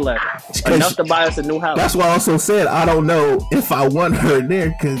that money left, enough to buy us a new house. That's why I also said I don't know if I want her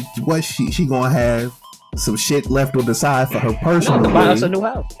there, because what she gonna have some shit left on the side for her personal. To buy us a new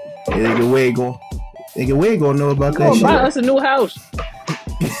house. Nigga, we ain't gonna know about that shit. Buy us a new house.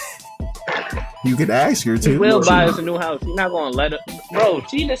 You could ask her to. She will buy us a new house. She's not gonna let her. Bro,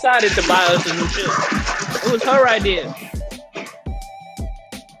 she decided to buy us a new ship. It was her idea.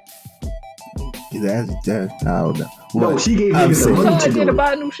 That I don't know. No, she gave me some money to do to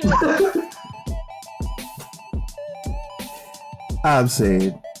buy a new ship. I'm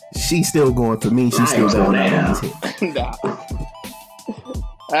saying she's still going for me. She's still going out. Nah.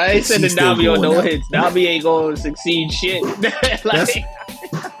 I ain't sending Nami on no hits. Nami ain't gonna succeed shit.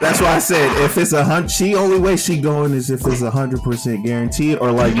 That's why I said if it's 100, she only way she going is if it's 100% guaranteed,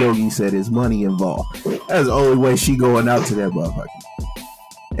 or like Yogi said, it's money involved. That's the only way she going out to that motherfucker.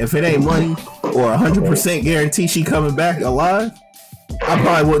 If it ain't money or 100% guarantee she coming back alive, I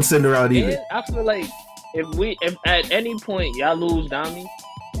probably wouldn't send her out either. And I feel like if at any point y'all lose Nami,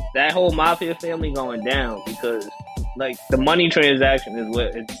 that whole Mafia family going down, because like the money transaction is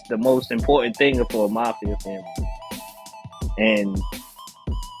what it's the most important thing for a Mafia family. And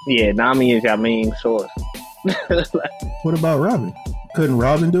yeah, Nami is your main source. What about Robin? Couldn't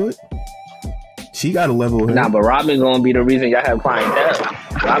Robin do it? She got a level with Nah, but Robin gonna be the reason y'all have clientele.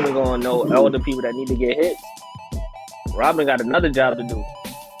 Robin gonna know all the people that need to get hits. Robin got another job to do.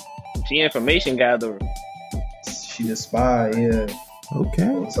 She information gatherer. She the spy, yeah.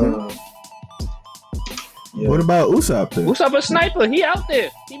 Okay. Yeah. What about Usopp then? Usopp a sniper. He out there.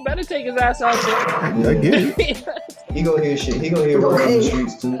 He better take his ass out there. I get it. He gonna hear shit. He gonna hear word on the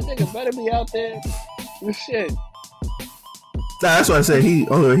streets too. That nigga better be out there with shit. Nah, that's why I said he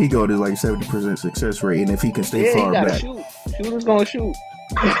go to like 70% success rate, and if he can stay far he gotta back. shoot. Shooter's gonna shoot.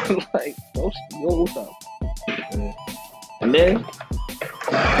 Like, go Usopp. And then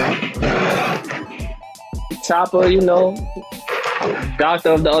Chopper, you know, doctor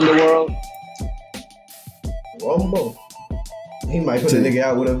of the underworld. Rumble. He might put a nigga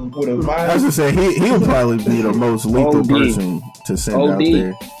out with a fire. I was gonna say he'll probably be the most lethal OD. person to send out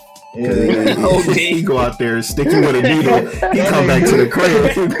there. Yeah. He go out there, stick you with a needle. He come back to the crib.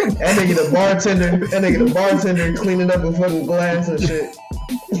 That nigga the bartender cleaning up a fucking glass and shit.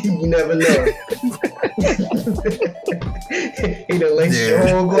 You never know. He done laced your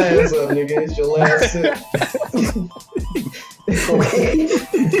whole glass up, nigga. It's your last sip.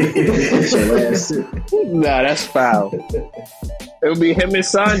 It's your last sip. Nah, that's foul. It'll be him and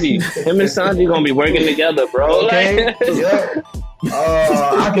Sanji. Him and Sanji gonna be working together, bro. Okay. Like, Yep.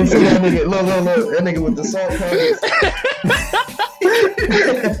 I can see that nigga. Look. That nigga with the salt packets.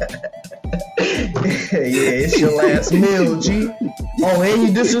 Yeah, it's your last meal, G. Oh, and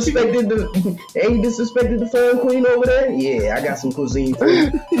you disrespected the fun queen over there? Yeah, I got some cuisine for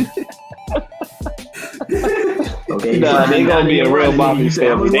you. Okay, nah, they gonna be a real Mafia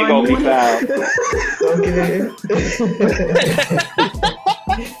family. They gonna be foul. Okay.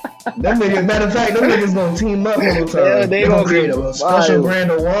 Them niggas, matter of fact, them niggas gonna team up all the time. Yeah, they gonna create be a special brand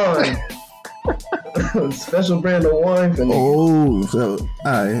of wine. Special brand of wine for niggas. Oh, so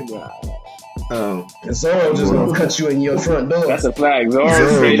alright. And Zoro just gonna cut you in your front door. That's a flag. Zoro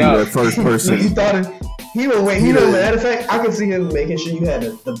Zoro straight be up. the first person. He thought it. He would wait. Matter of fact, I can see him making sure you had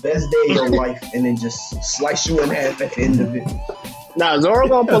the best day of your life, and then just slice you in half at the end of it. Nah, Zoro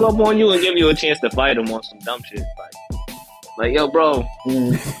gonna pull up on you and give you a chance to fight him on some dumb shit. Like yo, bro.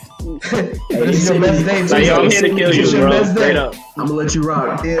 But it's your best day. Like yo, I'm here to kill you, bro. Straight up. I'm gonna let you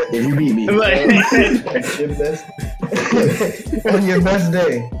rock if you beat me. It's your best. On your best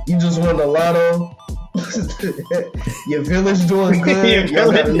day, you just won the lotto. Your village doing good.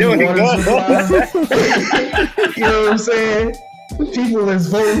 Your village doing good. You know what I'm saying? People is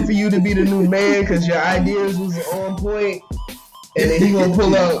voting for you to be the new man because your ideas was on point. And then he gonna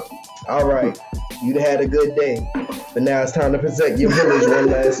pull out, all right, you had a good day, but now it's time to protect your village one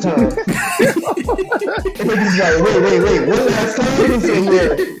last time. And he's like, wait, one last time? He said,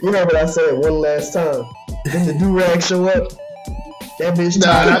 yeah, you heard what I said, one last time. Then the do-rag show up. That bitch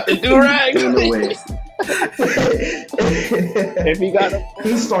not the do-rag. If he got him.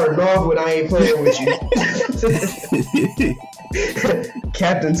 He started off with, I ain't playing with you.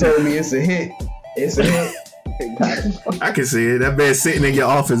 Captain told me it's a hit. It's a hit. I can see it. That man sitting in your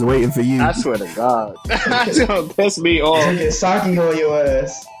office waiting for you. I swear to God. That's gonna piss me off. Drinking sake on your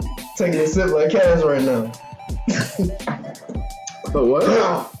ass. Taking a sip like Kaz right now. But what?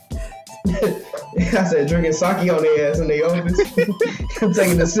 I said drinking sake on their ass in their office. I'm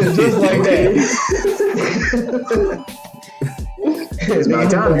taking a sip just like that. It's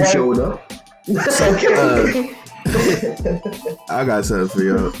about time you showed up. Okay. I got something for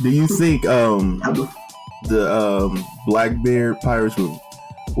y'all. Do you think the Blackbeard pirates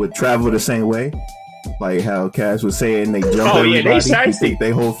would travel the same way? Like how Cass was saying, they jump everybody. Yeah, they shiesty. You think they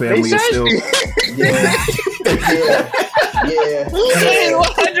whole family is still? Yeah.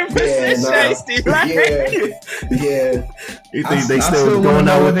 100% shiesty, right? Yeah. You think they still going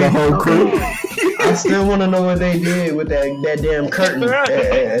out with the whole crew? I still want to know what they did with that damn curtain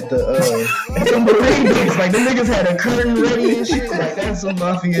at the marine base. Like, the niggas had a curtain ready and shit. Like, that's some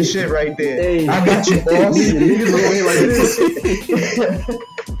Mafia shit right there. Hey. I got you, boss. Niggas away like this.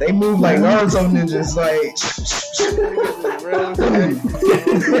 They move like Naruto ninjas, like.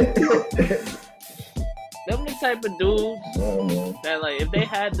 Them the type of dudes that, like, if they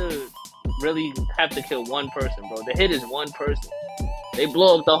had to really have to kill one person, bro, the hit is one person. They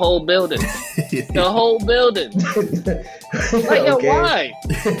blow up the whole building. The whole building. Like, yo, why?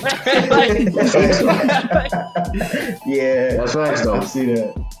 Yeah, that's facts though. I see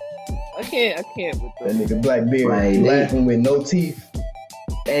that. I can't with That nigga Blackbeard Like, laughing with no teeth.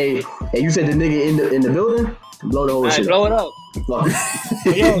 Hey, you said the nigga in the building? Blow the whole shit. Blow it up.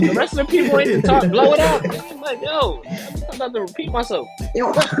 Yo, the rest of the people ain't to talk. Blow it up. I'm like, yo, I'm about to repeat myself. Yo,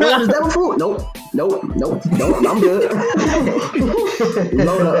 is that food? Nope. I'm good.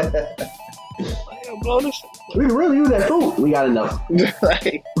 Blow it up. Yo, blow this shit. We can really use that food. We got enough.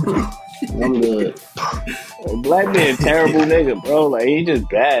 Like, I'm good. Black man, terrible nigga, bro. Like, he just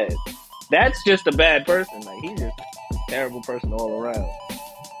bad. That's just a bad person. Like, he's just a terrible person all around.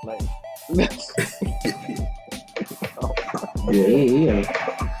 Like, yeah.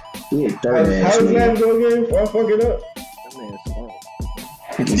 He a third ass How does nigga. that go again? Before I fuck it up. that man's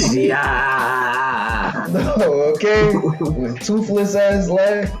smart. Yeah. No, okay. Toothless ass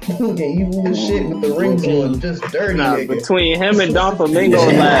laugh. Looking evil as shit with the rings on. Just dirty Nah, nigga. between him and Don Flamingo,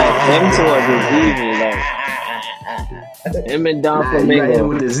 like, them two are just evil. Like, him and Don Nah, you gotta hit Flamingo. him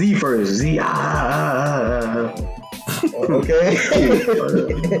with the Z first. Z. Okay.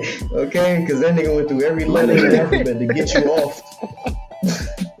 Okay, because that nigga went through every letter in the alphabet to get you off.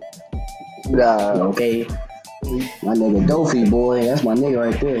 Nah, Okay. My nigga Dofi, boy. That's my nigga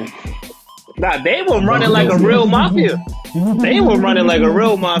right there. nah, they were running like a real mafia. They were running like a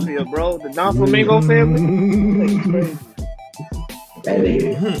real mafia, bro. The Don Flamingo family. That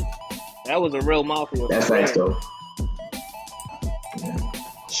nigga. That was a real mafia. That's facts though.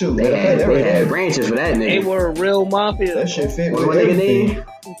 Shoot, They had branches for that They nigga. were a real mafia. that shit fit What's with my nigga everything. name?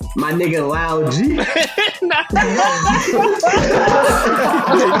 My nigga Loud G. That's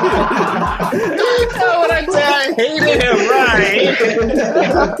what I said. I hated him, right?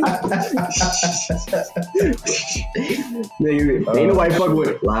 Nigga, ain't nobody fucking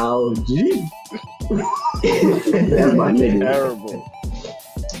with Loud G. That's my nigga. Terrible.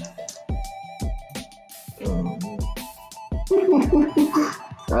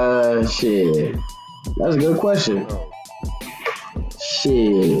 Shit. That's a good question.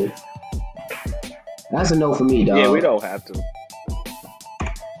 Shit. That's a no for me, dog. Yeah, we don't have to.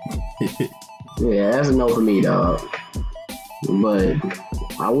 Yeah, that's a no for me, dog. But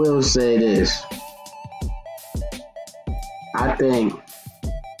I will say this. I think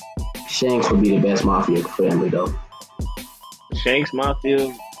Shanks would be the best mafia family, though. Shanks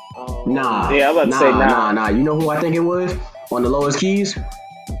Mafia. Nah. Yeah, I'm about to say nah. Nah. You know who I think it was? On the lowest keys?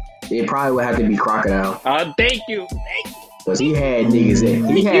 It probably would have to be Crocodile. Thank you. Because he had niggas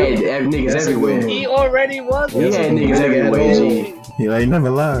niggas everywhere. He already was. He had niggas everywhere, G. You ain't never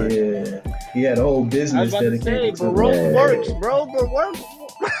lied. Yeah. He had a whole I was business about to say, dedicated to Baroque Yeah. works, bro. Baroque.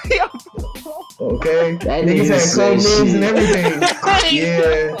 Okay. That Niggas nigga had said code names and shit. everything.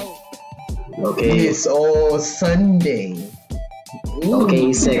 Yeah. Okay. It's all Sunday. Ooh.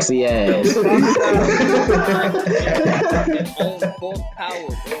 Okay, sexy ass. Full power,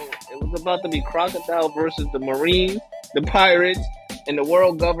 bro. It was about to be Crocodile versus the Marines, the pirates, and the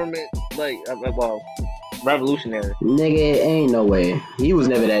world government. Like, well, revolutionary. Nigga, ain't no way. He was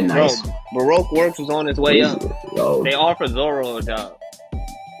never that nice. Bro, Baroque Works was on his way up. Yo, They offered Zorro a job.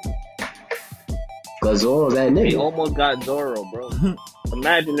 cause Zorro's that They nigga. almost got Zorro, bro.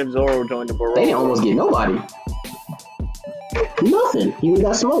 Imagine if Zorro joined the Baroque. They didn't almost get nobody. Nothing. He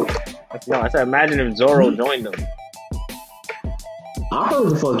got smoked. No, I said imagine if Zorro joined them. I heard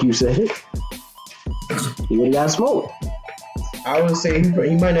the fuck you said. He would have got smoked. I would say he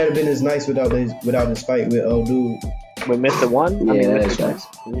might not have been as nice without his fight with old dude. With Mr. One? Yeah, that's Mr. facts.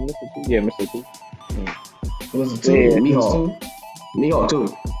 Two? Mr. Two? Yeah, Mr. Two. Was it two? Yeah, It was Mihawk. two? Mihawk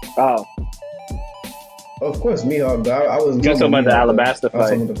too. Oh, Of course, Mihawk. But I wasn't you're talking about the Mihawk, Alabaster I was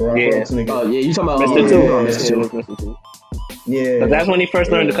fight. talking about the Barack Yeah. Brooks nigga. Oh yeah, you talking about Mr. yeah, Two. yeah, Yeah, Mr. it Two. was Mr. Two. Yeah. But that's when he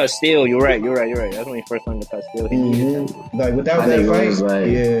first learned to cut steel. You're right. That's when he first learned to cut steel. He needed that. Mhm. Like without I that think it fight, was like-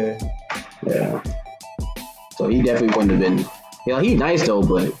 yeah. Yeah. So he definitely wouldn't have been. You know, he's nice though,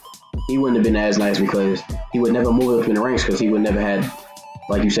 but he wouldn't have been as nice because he would never move up in the ranks because he would never had,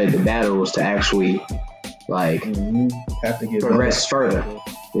 like you said, the battles to actually like Have to get progress further.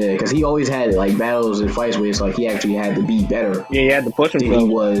 Yeah, because he always had like battles and fights where it's like he actually had to be better Yeah, he had to push than he himself.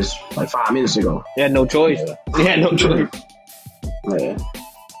 was like 5 minutes ago. He had no choice. He had no choice. Yeah.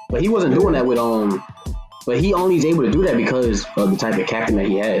 But he wasn't doing that with but he only is able to do that because of the type of captain that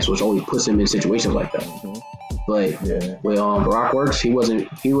he has, which always puts him in situations like that. But Yeah. with Brock Works, he wasn't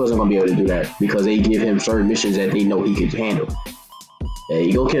gonna be able to do that because they give him certain missions that they know he could handle. Hey,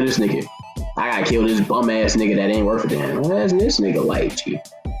 you go kill this nigga. I gotta kill this bum ass nigga that ain't worth a damn. Well, that's this nigga like, G.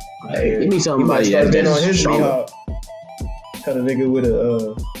 Like, give me somebody he might start that's on his stronger. Mihawk. Cut a nigga with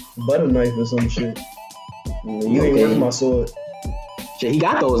a butter knife or some shit. You ain't worth my sword. Shit, he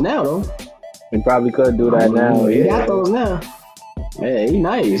got those now though. He probably could do that now. He Yeah. got those now. Yeah, he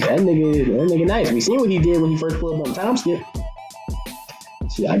nice. That nigga nice. We seen what he did when he first pulled up on time skip.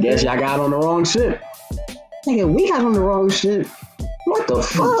 See, I guess y'all got on the wrong ship. Nigga, we got on the wrong ship. What the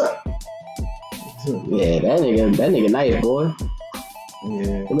fuck? Yeah, that nigga nice, boy.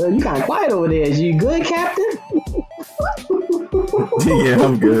 Yeah. Well, you kinda quiet over there. Is you good, Captain? Yeah,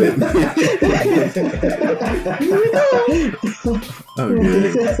 I'm good. I'm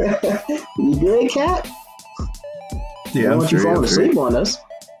good. You good, Cap? Yeah, Don't I'm want you straight. falling I'm straight. asleep on us.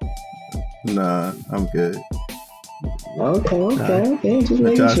 Nah, I'm good. Okay. Just What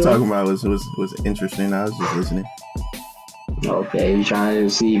making y'all sure. talking about was interesting. I was just listening. Okay, you trying to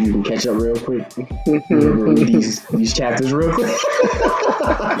see if you can catch up real quick. Read these chapters real quick.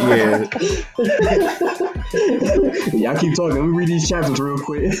 Yeah. Y'all keep talking. Let me read these chapters real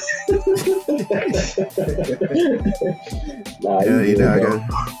quick. Nah, Yeah, you I good, got.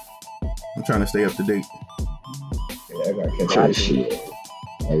 I'm trying to stay up to date. Yeah, I gotta catch bro. up. Shit.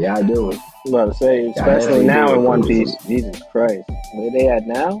 Yeah, y'all doing. I'm about to say, especially now in One Piece. Jesus Christ. Where they at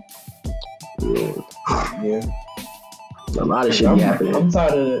now? Yeah. A lot of shit be happening. I'm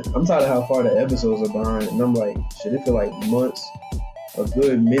tired of how far the episodes are behind, and I'm like, shit. It feel like months. A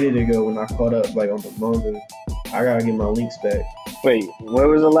good minute ago when I caught up like on the manga, I gotta get my links back. Wait, where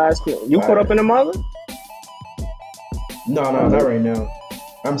was the last? You caught up in the manga? No, not right now.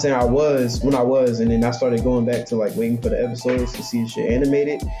 I'm saying I was, and then I started going back to like waiting for the episodes to see the shit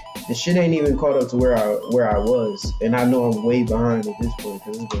animated. The shit ain't even caught up to where I was, and I know I'm way behind at this point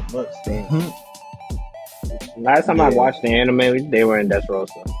because it's been months. Mhm. Last time I watched the anime, they were in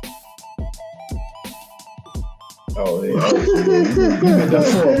Dressrosa. Oh yeah, you've been up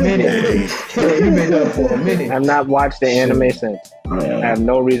for a minute. You've been up for a minute. I've not watched the anime since. I have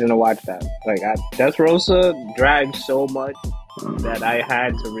no reason to watch that. Like, Dressrosa dragged so much that I had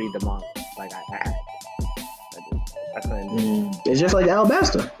to read the manga. Like, I had. I couldn't do it. It's just like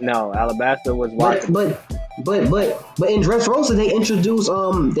Alabasta. No, Alabasta was watching. But in Dressrosa they introduce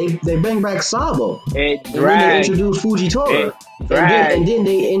they bring back Sabo. It And then they dragged. introduce Fujitora. It And then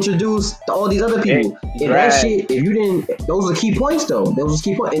they introduce all these other people. It And that dragged. shit, if you didn't, those are key points though. Those are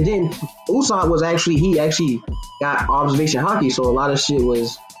key points. And then Usopp was he actually got observation hockey, so a lot of shit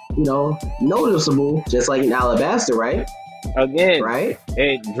was, noticeable, just like in Alabasta, right? Again, Right?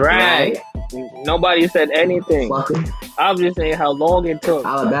 it dragged. Nobody said anything. Fucker. I was just saying how long it took.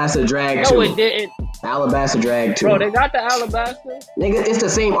 Alabasta drag No, too. it didn't. Alabasta drag too. Bro, they got the Alabasta. Nigga, it's the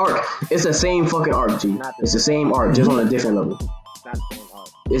same arc. It's the same fucking arc, G. It's the same arc, just on a different level. Not the same arc.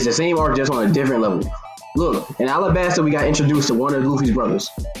 It's the same arc, just on a different level. Look, in Alabasta, we got introduced to one of Luffy's brothers.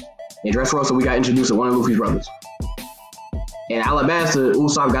 In Dressrosa, we got introduced to one of Luffy's brothers. In Alabasta,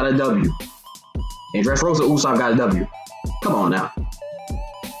 Usopp got a W. In Dressrosa, Usopp got a W. Come on now.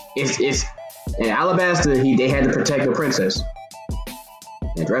 It's in Alabasta, they had to protect the princess.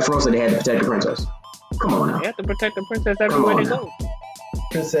 In Dressrosa, they had to protect the princess. Come on now. They have to protect the princess everywhere they go.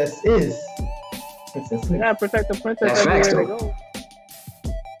 Princess is. They gotta protect the princess That's facts, everywhere they though. go.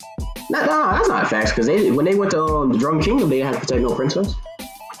 No, that's not facts, because when they went to the Drum Kingdom, they didn't have to protect no princess.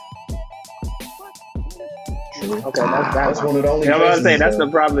 True. Okay, That's one of the only Yeah, I'm about to places. say that's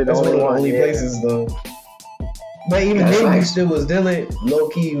probably the That's only one of the one. only Yeah. places though. But even That's then, he facts. still was dealing. Low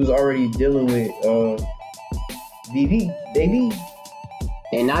key, he was already dealing with Baby.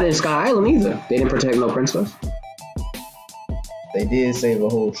 And not in Sky Island either. They didn't protect no princess. They did save a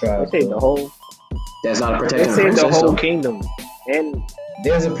whole tribe. They saved the whole. That's not a They protecting saved the princess. whole though. kingdom, and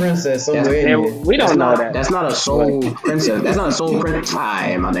There's a princess somewhere in there. we don't know that. That's not a soul princess. That's not a soul princess.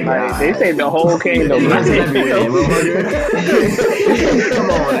 Alright, my nigga. Like, they saved the whole kingdom. Princess everywhere, motherfucker. Come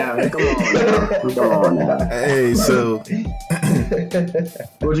on now. Hey, so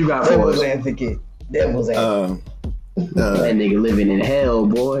What you got for Devil's us? advocate. Devil's advocate. That nigga living in hell,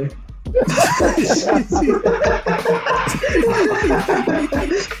 boy.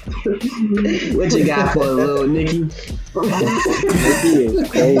 What you got for a little Nicky? Nikki is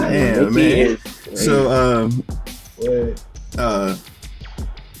crazy. Damn, Nikki man. is So Wait.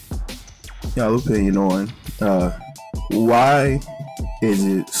 y'all opinion on why is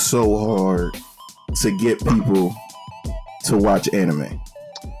it so hard to get people to watch anime?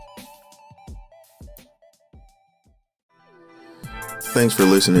 Thanks for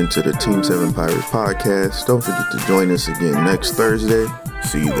listening to the Team 7 Pirates podcast. Don't forget to join us again next Thursday.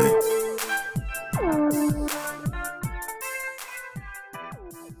 See you then.